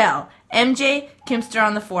 Michelle, MJ, Kimster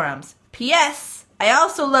on the forums. P.S. I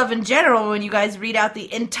also love in general when you guys read out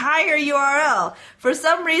the entire URL. For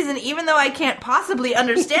some reason, even though I can't possibly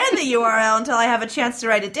understand the URL until I have a chance to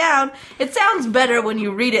write it down, it sounds better when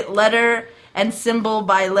you read it letter and symbol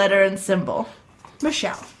by letter and symbol.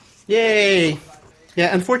 Michelle. Yay.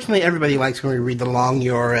 Yeah, unfortunately, everybody likes when we read the long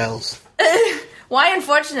URLs. Why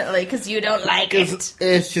unfortunately? Because you don't like it.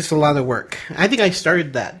 It's just a lot of work. I think I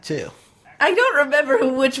started that, too. I don't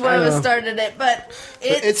remember which one of us started it, but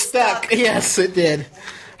it stuck. Yes, it did.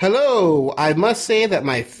 Hello. I must say that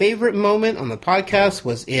my favorite moment on the podcast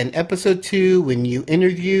was in episode 2 when you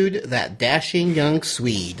interviewed that dashing young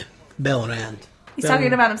Swede, Belrand. He's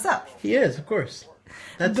talking about himself. He is, of course.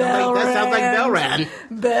 That sounds like Belrand.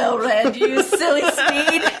 Belrand, you silly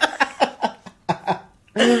Swede.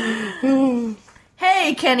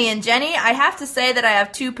 Hey, Kenny and Jenny. I have to say that I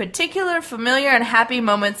have 2 particular familiar and happy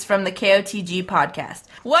moments from the KOTG podcast.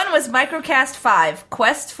 One was Microcast 5,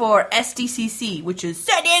 Quest for SDCC, which is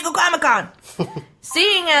San Diego Comic-Con.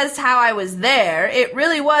 Seeing as how I was there, it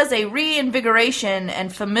really was a reinvigoration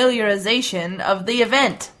and familiarization of the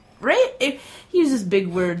event. Right? He uses big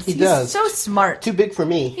words. He does. He's so smart. Too big for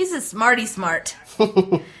me. He's a smarty smart.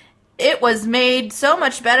 It was made so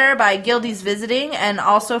much better by Guildies visiting and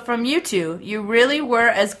also from you two. You really were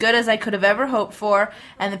as good as I could have ever hoped for,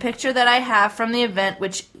 and the picture that I have from the event,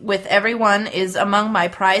 which with everyone, is among my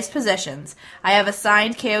prized possessions. I have a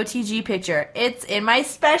signed KOTG picture. It's in my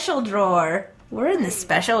special drawer. We're in the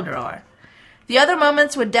special drawer. The other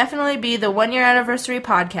moments would definitely be the 1-year anniversary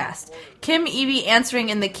podcast. Kim Evie answering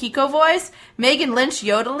in the Kiko voice, Megan Lynch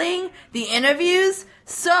yodeling, the interviews,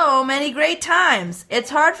 so many great times. It's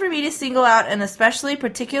hard for me to single out an especially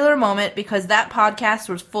particular moment because that podcast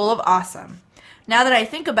was full of awesome. Now that I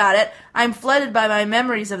think about it, I'm flooded by my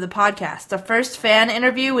memories of the podcast. The first fan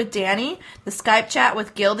interview with Danny, the Skype chat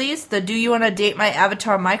with Guildies, the Do You Want to Date My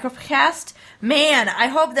Avatar microcast. Man, I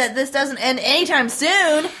hope that this doesn't end anytime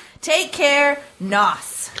soon. Take care,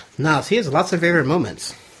 Nos. Nos, he has lots of favorite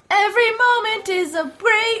moments. Every moment is a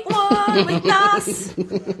great one with Nos.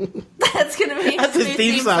 That's going to be That's his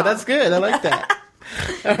theme song. That's good. I like that.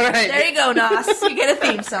 All right. There you go, Nos. You get a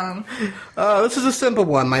theme song. This is a simple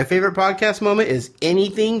one. My favorite podcast moment is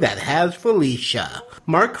anything that has Felicia.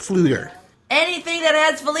 Mark Fluter. Anything that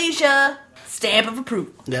has Felicia. Stamp of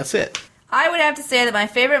approval. That's it. I would have to say that my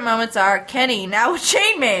favorite moments are Kenny, now with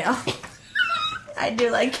chainmail. I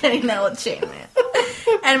do like Kenny now with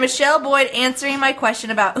chainmail. And Michelle Boyd answering my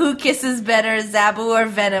question about who kisses better, Zabu or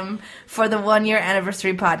Venom, for the 1-year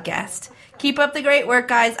anniversary podcast. Keep up the great work,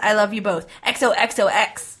 guys. I love you both.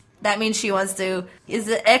 XOXOX. That means she wants to... Is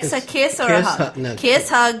it X a kiss or a hug? No, kiss,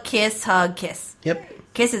 hug, kiss.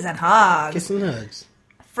 Yep. Kisses and hugs. Kisses and hugs.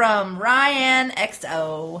 From Ryan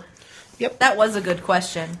XO. Yep. That was a good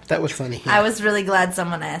question. That was funny. Yeah. I was really glad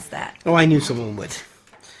someone asked that. Oh, I knew someone would.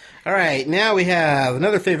 All right, now we have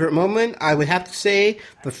another favorite moment. I would have to say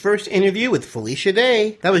the first interview with Felicia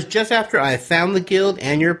Day. That was just after I found the Guild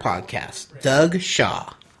and your podcast. Doug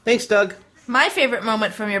Shaw. Thanks, Doug. My favorite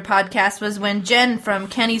moment from your podcast was when Jen from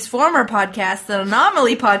Kenny's former podcast, the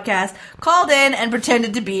Anomaly podcast, called in and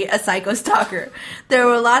pretended to be a psycho stalker. There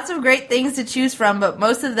were lots of great things to choose from, but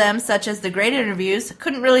most of them, such as the great interviews,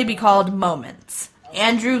 couldn't really be called moments.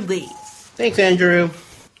 Andrew Lee. Thanks, Andrew.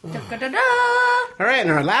 Da-da-da-da. All right, and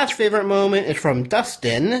our last favorite moment is from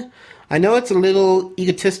Dustin. I know it's a little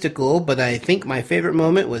egotistical, but I think my favorite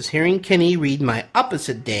moment was hearing Kenny read my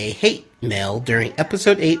opposite day hate mail during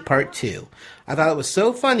episode 8, part 2. I thought it was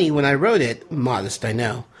so funny when I wrote it. Modest, I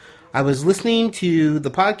know. I was listening to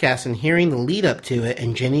the podcast and hearing the lead up to it,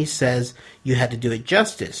 and Jenny says you had to do it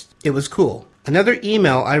justice. It was cool. Another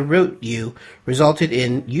email I wrote you resulted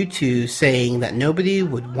in you two saying that nobody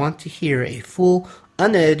would want to hear a full,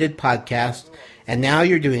 unedited podcast, and now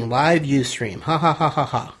you're doing live Ustream. Ha ha ha ha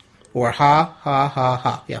ha. Or ha ha ha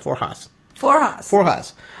ha. Yeah, 4 ha's. 4 ha's. 4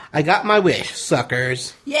 ha's. I got my wish,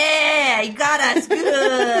 suckers. Yeah, you got us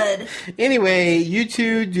good. Anyway, you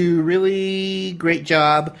two do really great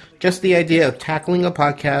job. Just the idea of tackling a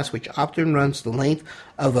podcast which often runs the length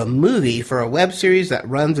of a movie for a web series that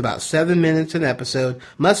runs about 7 minutes an episode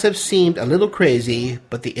must have seemed a little crazy,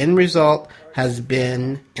 but the end result has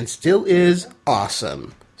been and still is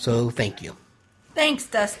awesome. So thank you. Thanks,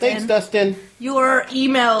 Dustin. Thanks, Dustin. Your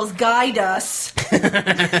emails guide us.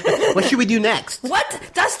 What should we do next? What?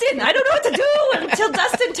 Dustin, I don't know what to do until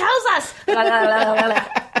Dustin tells us. I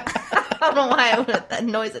don't know why I put that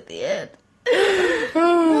noise at the end.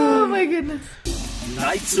 Oh, my goodness.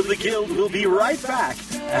 Knights of the Guild will be right back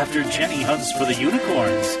after Jenny hunts for the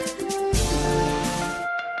unicorns.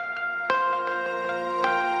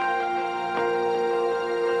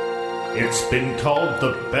 It's been called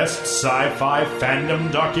the best sci-fi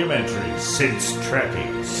fandom documentary since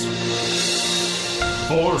Trekkies.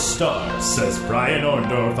 4 stars, says Brian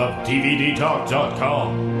Orndorff of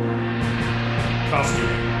DVDTalk.com.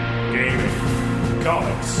 Costuming, gaming,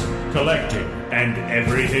 comics, collecting, and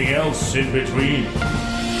everything else in between.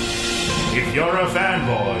 If you're a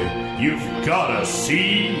fanboy, you've gotta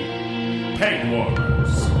see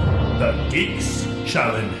Pegwarmers. The geeks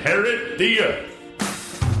shall inherit the earth.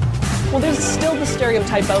 Well, there's still the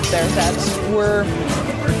stereotype out there that we're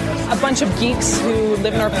a bunch of geeks who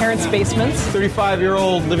live in our parents' basements.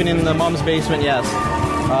 35-year-old living in the mom's basement, yes.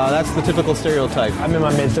 That's the typical stereotype. I'm in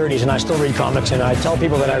my mid-30s and I still read comics, and I tell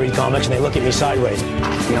people that I read comics and they look at me sideways.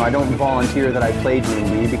 You know, I don't volunteer that I play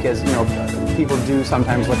D&D because, you know, people do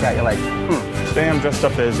sometimes look at you like, Today I'm dressed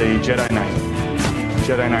up as a Jedi Knight.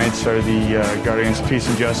 Jedi Knights are the guardians of peace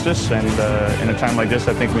and justice, and in a time like this,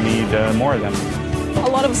 I think we need more of them. A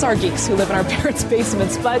lot of us are geeks who live in our parents'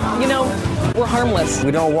 basements, but, you know, we're harmless.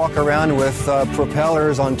 We don't walk around with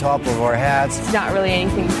propellers on top of our hats. It's not really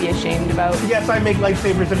anything to be ashamed about. Yes, I make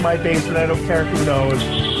lightsabers in my basement. I don't care who knows.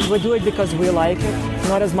 We do it because we like it,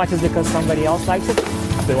 not as much as because somebody else likes it.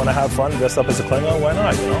 If they want to have fun, dress up as a Klingon, why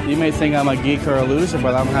not, you know? You may think I'm a geek or a loser,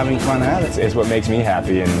 but I'm having fun at it. It's what makes me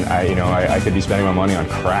happy, and I could be spending my money on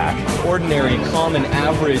crack. Ordinary, common,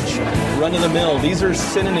 average, run-of-the-mill, these are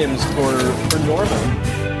synonyms for normal.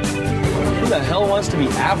 Who the hell wants to be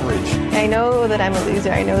average? I know that I'm a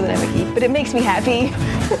loser, I know that I'm a geek, but it makes me happy.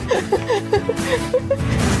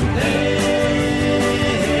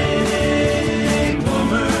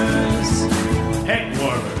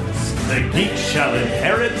 Pegwarmers. The geeks shall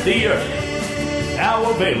inherit the earth.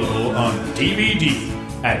 Now available on DVD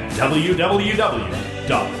at www.dvdtalk.com.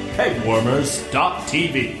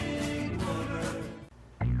 www.headwarmers.tv.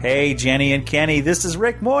 Hey, Jenny and Kenny, this is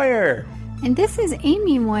Rick Moyer. And this is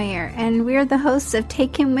Amy Moyer, and we're the hosts of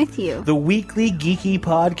Take Him With You, The weekly geeky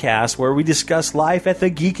podcast where we discuss life at the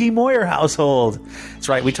geeky Moyer household. That's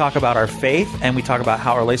right, we talk about our faith, and we talk about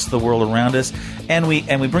how it relates to the world around us, and we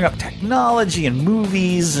bring up technology and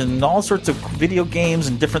movies and all sorts of video games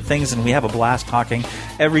and different things, and we have a blast talking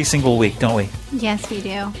every single week, don't we? Yes, we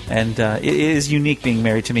do. And it is unique being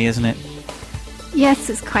married to me, isn't it? Yes,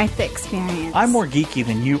 it's quite the experience. I'm more geeky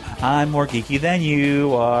than you. I'm more geeky than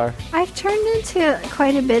you are. I've turned into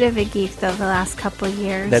quite a bit of a geek, though, the last couple of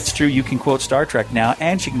years. That's true. You can quote Star Trek now,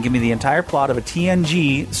 and she can give me the entire plot of a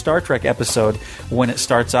TNG Star Trek episode when it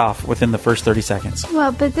starts off within the first 30 seconds.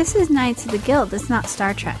 Well, but this is Knights of the Guild. It's not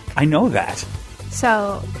Star Trek. I know that.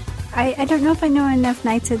 So, I don't know if I know enough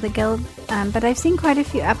Knights of the Guild, but I've seen quite a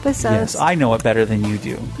few episodes. Yes, I know it better than you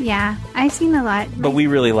do. Yeah, I've seen a lot. But we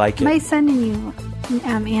really like it. My son and you,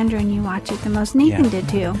 Andrew and you watch it the most. Nathan did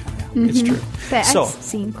too. It's true. But So- I've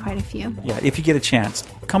seen quite a few. Yeah, if you get a chance,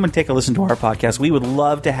 come and take a listen to our podcast. We would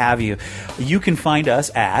love to have you. You can find us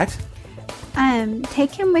at...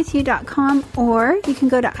 TakeHimWithYou.com, or you can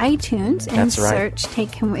go to iTunes and That's right. search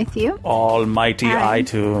Take Him With You. Almighty And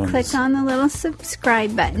iTunes. Click on the little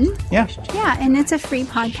subscribe button. Yeah. Yeah, and it's a free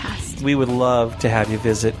podcast. We would love to have you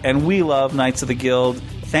visit. And we love Knights of the Guild.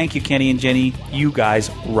 Thank you, Kenny and Jenny. You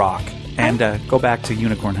guys rock. And go back to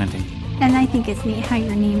unicorn hunting. And I think it's neat how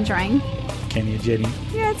your name's rhyme. Kenny and Jenny.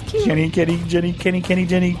 Yeah, it's cute. Kenny, Jenny, Jenny, Kenny, Jenny,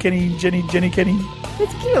 Kenny, Jenny, Kenny.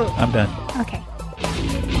 It's cute. I'm done. Okay.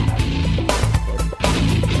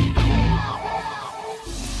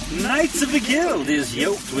 Knights of the Guild is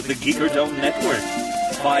yoked with the Geekerdome Network.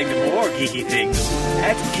 Find more geeky things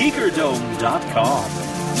at geekerdome.com.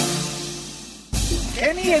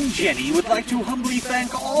 Kenny and Jenny would like to humbly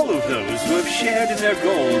thank all of those who have shared in their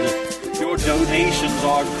gold. Your donations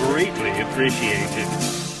are greatly appreciated.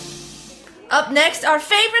 Up next, our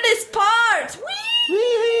favoriteest part.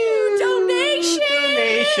 Woo! Donations!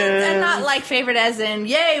 And not like favorite as in,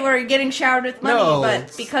 yay, we're getting showered with money, No.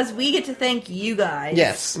 but because we get to thank you guys.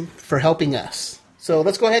 Yes, for helping us. So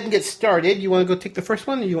let's go ahead and get started. You want to go take the first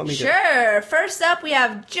one, or you want me to? Sure. First up, we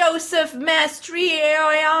have Joseph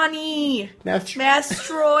Mastroianni.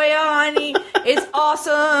 Mastroianni. It's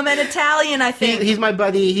awesome and Italian, I think. He's my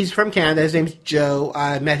buddy. He's from Canada. His name's Joe.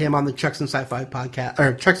 I met him on the Trucks and Sci-Fi podcast,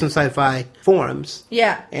 or Trucks and Sci-Fi forums.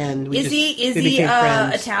 Yeah. And we Is we he became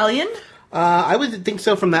friends. Italian? I would think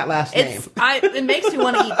so from that last name. It makes me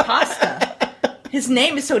want to eat pasta. His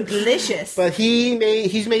name is so delicious. But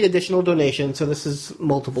he's made additional donations, so this is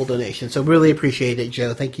multiple donations. So really appreciate it,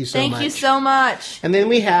 Joe. Thank you so much. Thank you so much. And then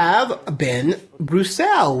we have Ben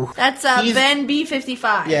Brussel. That's Ben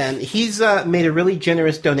B55. Yeah, and he's made a really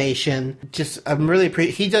generous donation. I'm really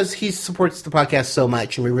he supports the podcast so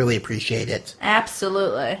much, and we really appreciate it.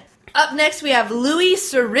 Absolutely. Up next, we have Louis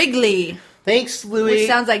Sir Wrigley. Thanks, Louis. Which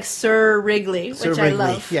sounds like Sir Wrigley, Sir which Wrigley,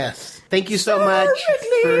 I love. Yes. Thank you so much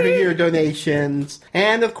for your donations.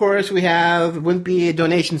 And, of course, wouldn't be a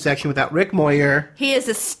donation section without Rick Moyer. He is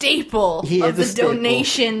a staple of the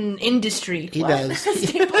donation industry. He does.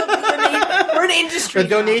 Staple of the we're an industry. The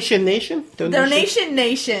Donation Nation? Donation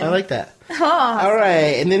Nation. I like that. Oh. All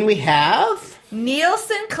right. And then we have... Neil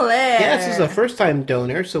Sinclair. Yes, this is a first-time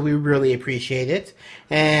donor, so we really appreciate it.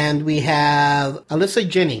 And we have Alyssa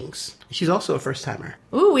Jennings. She's also a first-timer.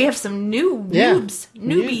 Ooh, we have some newbies.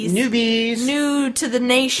 New to the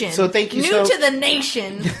nation. So thank you to the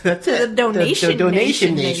nation. To the donation the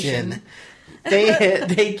Donation Nation.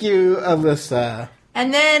 Thank you, Alyssa.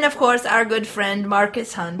 And then, of course, our good friend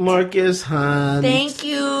Marcus Hunt. Marcus Hunt. Thank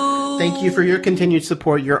you. Thank you for your continued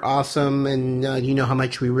support. You're awesome, and you know how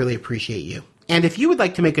much we really appreciate you. And if you would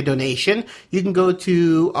like to make a donation, you can go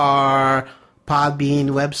to our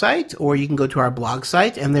Podbean website, or you can go to our blog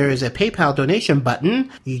site, and there is a PayPal donation button.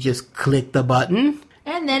 You just click the button.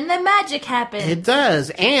 And then the magic happens. It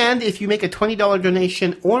does. And if you make a $20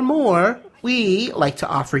 donation or more, we like to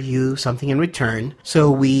offer you something in return. So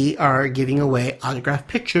we are giving away autographed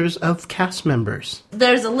pictures of cast members.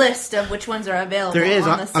 There's a list of which ones are available. There is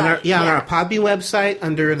on the site. on our Podbean website,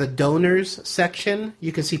 under the donors section,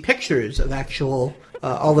 you can see pictures of actual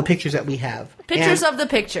all the pictures that we have. Pictures of the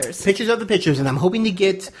pictures. Pictures of the pictures, and I'm hoping to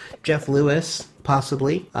get Jeff Lewis,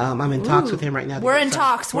 possibly. I'm in talks with him right now. We're in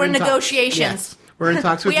talks. We're in negotiations. Yes. We're in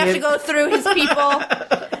talks with him. We have to go through his people.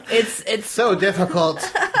 It's so difficult.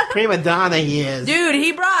 Prima donna he is. Dude,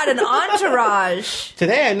 he brought an entourage.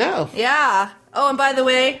 Today, I know. Yeah. Oh, and by the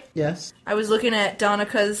way, yes, I was looking at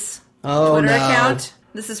Donica's Twitter account.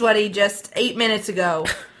 This is what he just 8 minutes ago.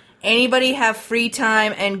 Anybody have free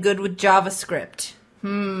time and good with JavaScript?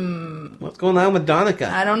 What's going on with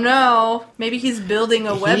Donica? I don't know. Maybe he's building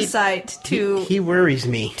a website to... He worries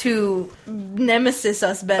me. To nemesis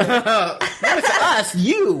us better. Nemesis us?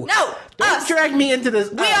 You! No! Don't drag me into this.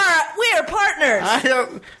 We are partners! I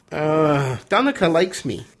don't... Donica likes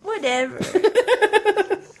me. Whatever.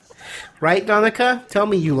 Right, Donica? Tell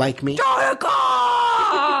me you like me. Donica!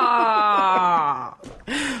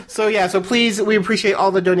 So please, we appreciate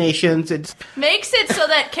all the donations. It's Makes it so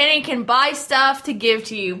that Kenny can buy stuff to give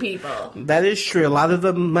to you people. That is true. A lot of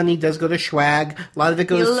the money does go to swag. A lot of it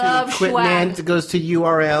goes to equipment. Swag. It goes to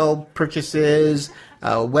URL purchases,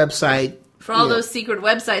 website. For all those secret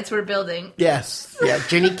websites we're building. Yes. Yeah,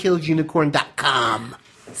 JennyKillsUnicorn.com.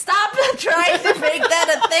 Stop trying to make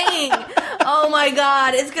that a thing. Oh my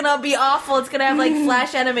god, it's gonna be awful. It's gonna have like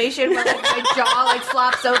flash animation where like my jaw like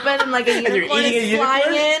flops open and like a unicorn is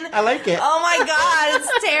flying in. I like it. Oh my god, it's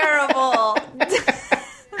terrible.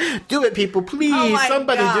 Do it, people, please. Oh my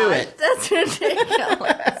Somebody god, do it. That's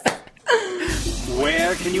ridiculous.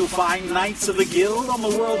 Where can you find Knights of the Guild on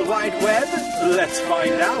the World Wide Web? Let's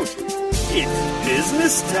find out. It's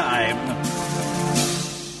business time.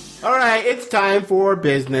 All right, it's time for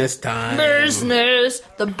business time. Business,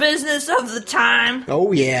 the business of the time.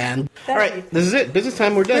 Oh, yeah. All right, this is it. Business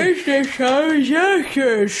time, we're done. Business time,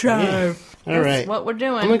 business time. Yeah. All right. That's what we're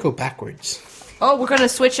doing. I'm going to go backwards. Oh, we're going to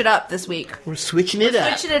switch it up this week. We're switching it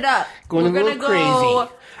up. Switching it up. Going a little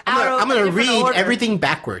crazy. I'm going to read order. everything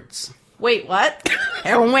backwards. Wait, what?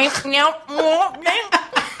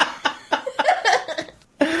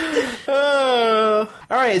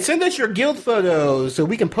 All right, send us your guild photos so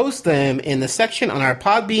we can post them in the section on our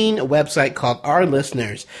Podbean website called Our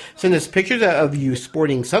Listeners. Send us pictures of you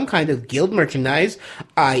sporting some kind of guild merchandise,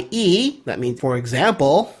 i.e., that means, for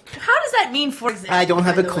example... How does that mean, for example? I don't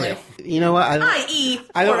have a clue. You know what? I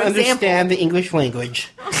don't understand the English language.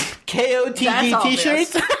 KOTG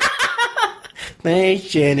t-shirts? Thanks,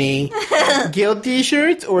 Jenny. Guild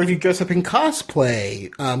t-shirts, or if you dress up in cosplay,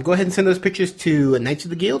 go ahead and send those pictures to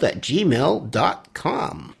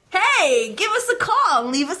knightsoftheguild@gmail.com. Hey, give us a call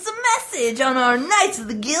and leave us a message on our Knights of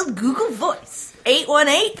the Guild Google Voice.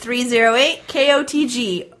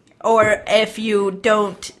 818-308-KOTG. Or if you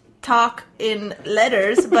don't talk in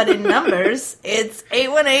letters, but in numbers, it's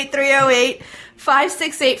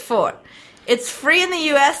 818-308-5684. It's free in the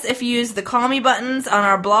U.S. if you use the Call Me buttons on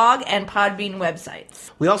our blog and Podbean websites.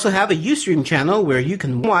 We also have a Ustream channel where you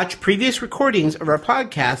can watch previous recordings of our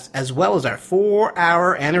podcast as well as our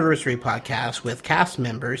 4-hour anniversary podcast with cast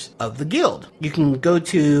members of the Guild. You can go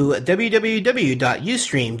to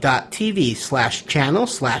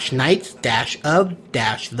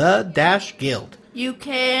www.ustream.tv/channel/knights-of-the-guild. You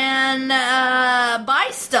can buy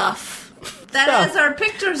stuff. That has our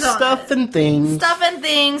pictures on Stuff it. and things. Stuff and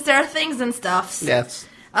things. There are things and stuffs. Yes.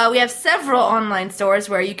 We have several online stores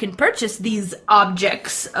where you can purchase these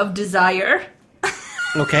objects of desire.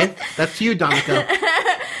 Okay, that's you, Donica.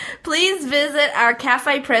 Please visit our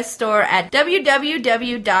Cafe Press store at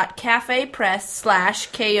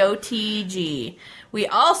www.cafepress/KOTG. We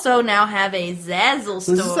also now have a Zazzle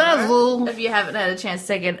store. Zazzle. If you haven't had a chance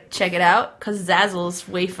to check it out, because Zazzle's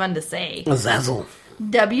way fun to say. Zazzle.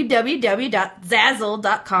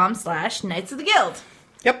 www.zazzle.com/Knights of the Guild.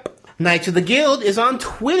 Yep. Knights of the Guild is on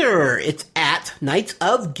Twitter. It's at Knights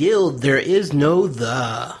of Guild. There is no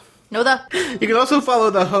the. No the. You can also follow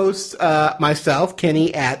the hosts, myself,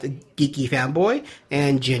 Kenny, at Geeky Fanboy,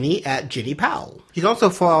 and Jenny at Jenny Powell. You can also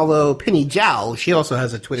follow Penny Jowl. She also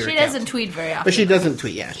has a Twitter account. She doesn't tweet very often. But she doesn't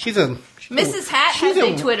tweet, yeah. Mrs. Hat has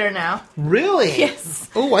a Twitter now. Really? Yes.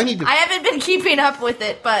 Oh, I haven't been keeping up with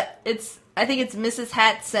it, but I think it's Mrs.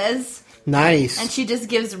 Hat Says. Nice. And she just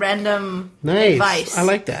gives random nice advice. I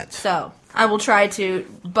like that. So, I will try to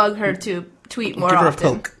bug her to tweet more Give her often.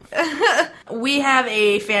 a poke. We have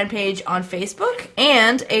a fan page on Facebook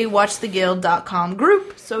and a WatchTheGuild.com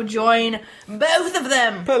group, so join both of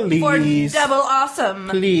them Please. for double awesome.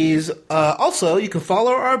 Please. Also, you can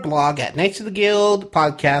follow our blog at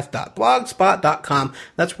knightsoftheguildpodcast.blogspot.com.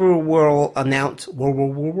 That's where we'll announce... I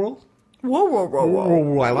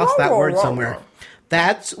lost that word somewhere.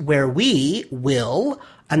 That's where we will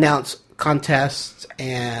announce contests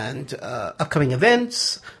and upcoming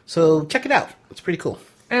events. So check it out. It's pretty cool.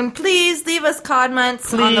 And please leave us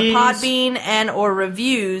comments on the Podbean and or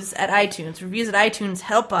reviews at iTunes. Reviews at iTunes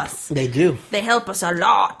help us. They do. They help us a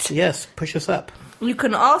lot. Yes, push us up. You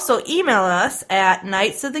can also email us at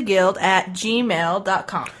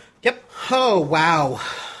knightsoftheguild@gmail.com. Yep. Oh, wow.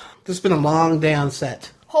 This has been a long day on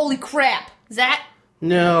set. Holy crap. Zach?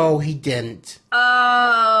 No, he didn't.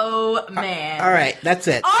 Oh, man. All right, that's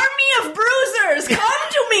it. Army of bruisers, come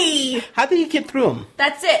to me! How did you get through them?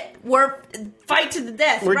 That's it. We're fight to the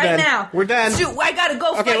death We're right done. now. We're done. Shoot, I gotta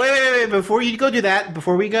go. Okay, fight. wait. Before you go do that,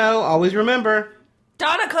 before we go, always remember.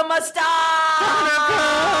 Donica must die.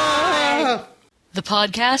 The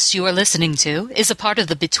podcast you are listening to is a part of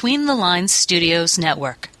the Between the Lines Studios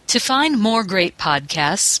network. To find more great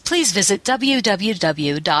podcasts, please visit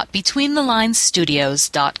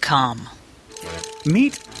www.betweenthelines.studios.com.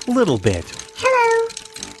 Meet Little Bit. Hello.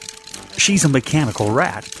 She's a mechanical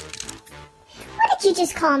rat. What did you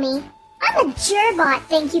just call me? I'm a gerbot,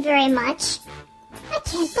 thank you very much. I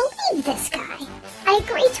can't believe this guy. I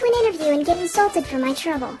agreed to an interview and get insulted for my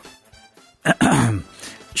trouble.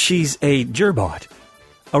 She's a gerbot.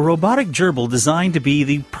 A robotic gerbil designed to be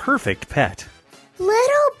the perfect pet.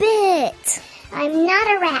 Little bit. I'm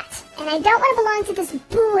not a rat, and I don't want to belong to this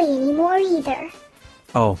bully anymore either.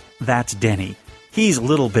 Oh, that's Denny. He's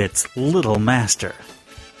Little Bit's little master.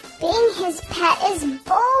 Being his pet is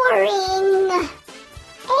boring.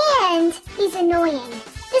 And he's annoying.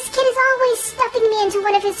 This kid is always stuffing me into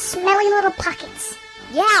one of his smelly little pockets.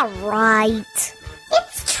 Yeah, right.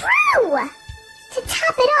 It's true! To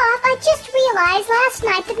top it off, I just realized last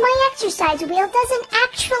night that my exercise wheel doesn't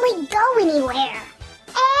actually go anywhere.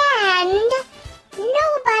 And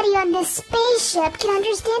nobody on this spaceship can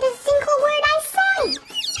understand a single word I say.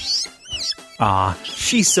 Ah,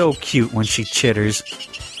 she's so cute when she chitters.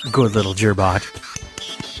 Good little gerbot.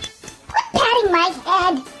 Quit patting my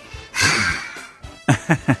head.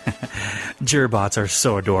 Gerbots are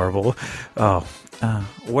so adorable. Oh,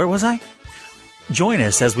 where was I? Join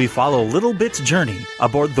us as we follow Little Bit's journey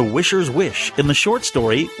aboard the Wisher's Wish in the short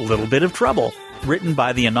story Little Bit of Trouble, written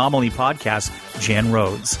by the Anomaly podcast, Jen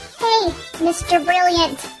Rhodes. Hey, Mr.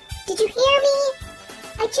 Brilliant. Did you hear me?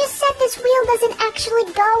 I just said this wheel doesn't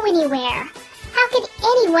actually go anywhere. How could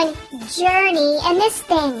anyone journey in this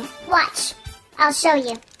thing? Watch. I'll show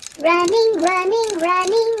you. Running, running,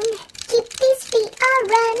 running. Keep these feet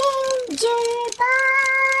a-running,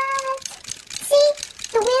 gerbot. See?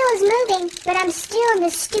 The wheel is moving, but I'm still in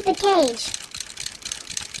this stupid cage.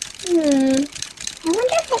 I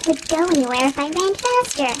wonder if it would go anywhere if I ran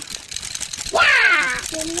faster. Yeah!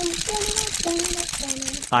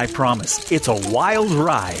 I promise, it's a wild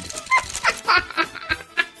ride.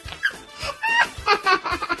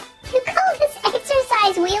 You call this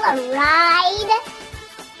exercise wheel a ride?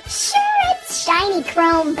 Sure, it's shiny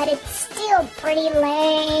chrome, but it's still pretty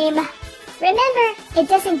lame. Remember, it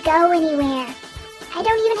doesn't go anywhere. I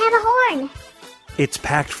don't even have a horn. It's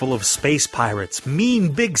packed full of space pirates,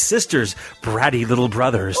 mean big sisters, bratty little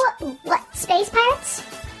brothers. What? Space pirates?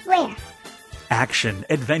 Where? Action,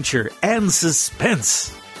 adventure, and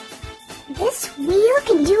suspense. This wheel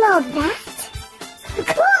can do all that?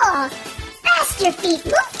 Cool! Faster, feet,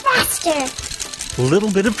 move faster! Little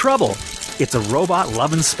Bit of Trouble. It's a robot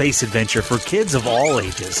loving space adventure for kids of all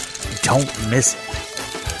ages. Don't miss it.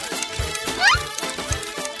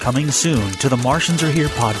 Coming soon to the Martians Are Here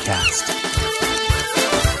podcast.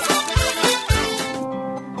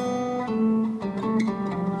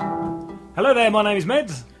 Hello there, my name is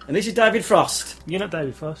Meds. And this is David Frost. You're not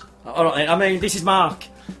David Frost. Alright, I mean, this is Mark.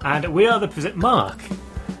 And we are the Mark.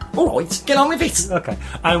 Alright, get on with it. Okay.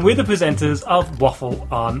 And we're the presenters of Waffle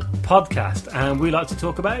On Podcast. And we like to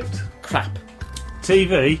talk about... crap.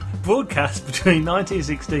 TV broadcast between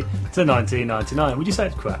 1960 to 1999. Would you say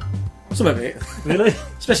it's crap? Some of it. Really?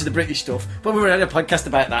 Especially the British stuff. But we've already had a podcast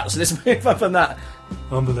about that, so let's move on from that.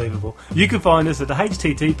 Unbelievable. You can find us at the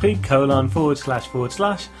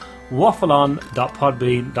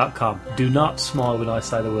http://waffleon.podbean.com. Do not smile when I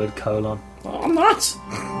say the word colon. Oh, I'm not.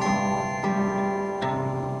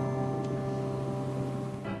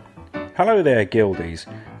 Hello there, Guildies.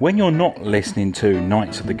 When you're not listening to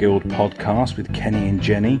Knights of the Guild podcast with Kenny and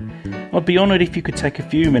Jenny, I'd be honoured if you could take a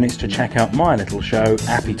few minutes to check out my little show,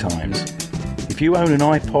 Appy Times. If you own an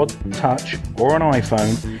iPod Touch or an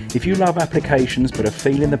iPhone, if you love applications but are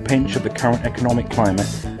feeling the pinch of the current economic climate,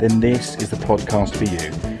 then this is the podcast for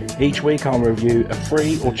you. Each week I'll review a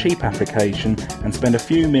free or cheap application and spend a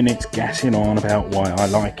few minutes gassing on about why I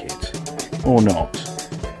like it. Or not.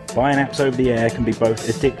 Buying apps over the air can be both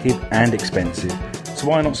addictive and expensive, so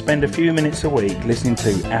why not spend a few minutes a week listening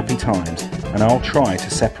to Appy Times, and I'll try to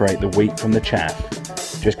separate the wheat from the chaff.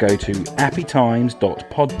 Just go to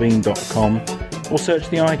appytimes.podbean.com or search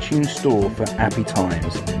the iTunes store for Appy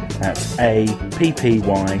Times. That's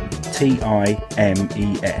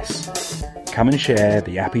APPYTIMES. Come and share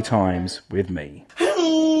the Appy Times with me.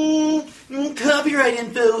 Copyright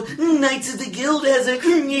info. Knights of the Guild has a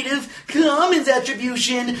Creative Commons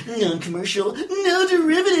attribution. Non-commercial, no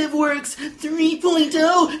derivative works.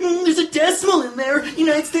 3.0. There's a decimal in there.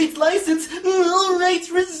 United States license. All rights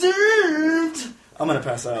reserved. I'm gonna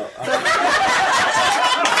pass out.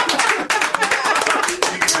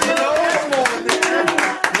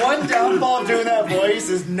 One downfall of doing that voice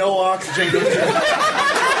is no oxygen.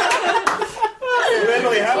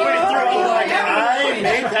 Literally halfway through, I'm like, I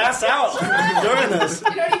may pass out during this.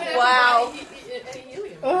 Wow.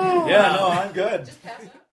 Yeah, no, I'm good.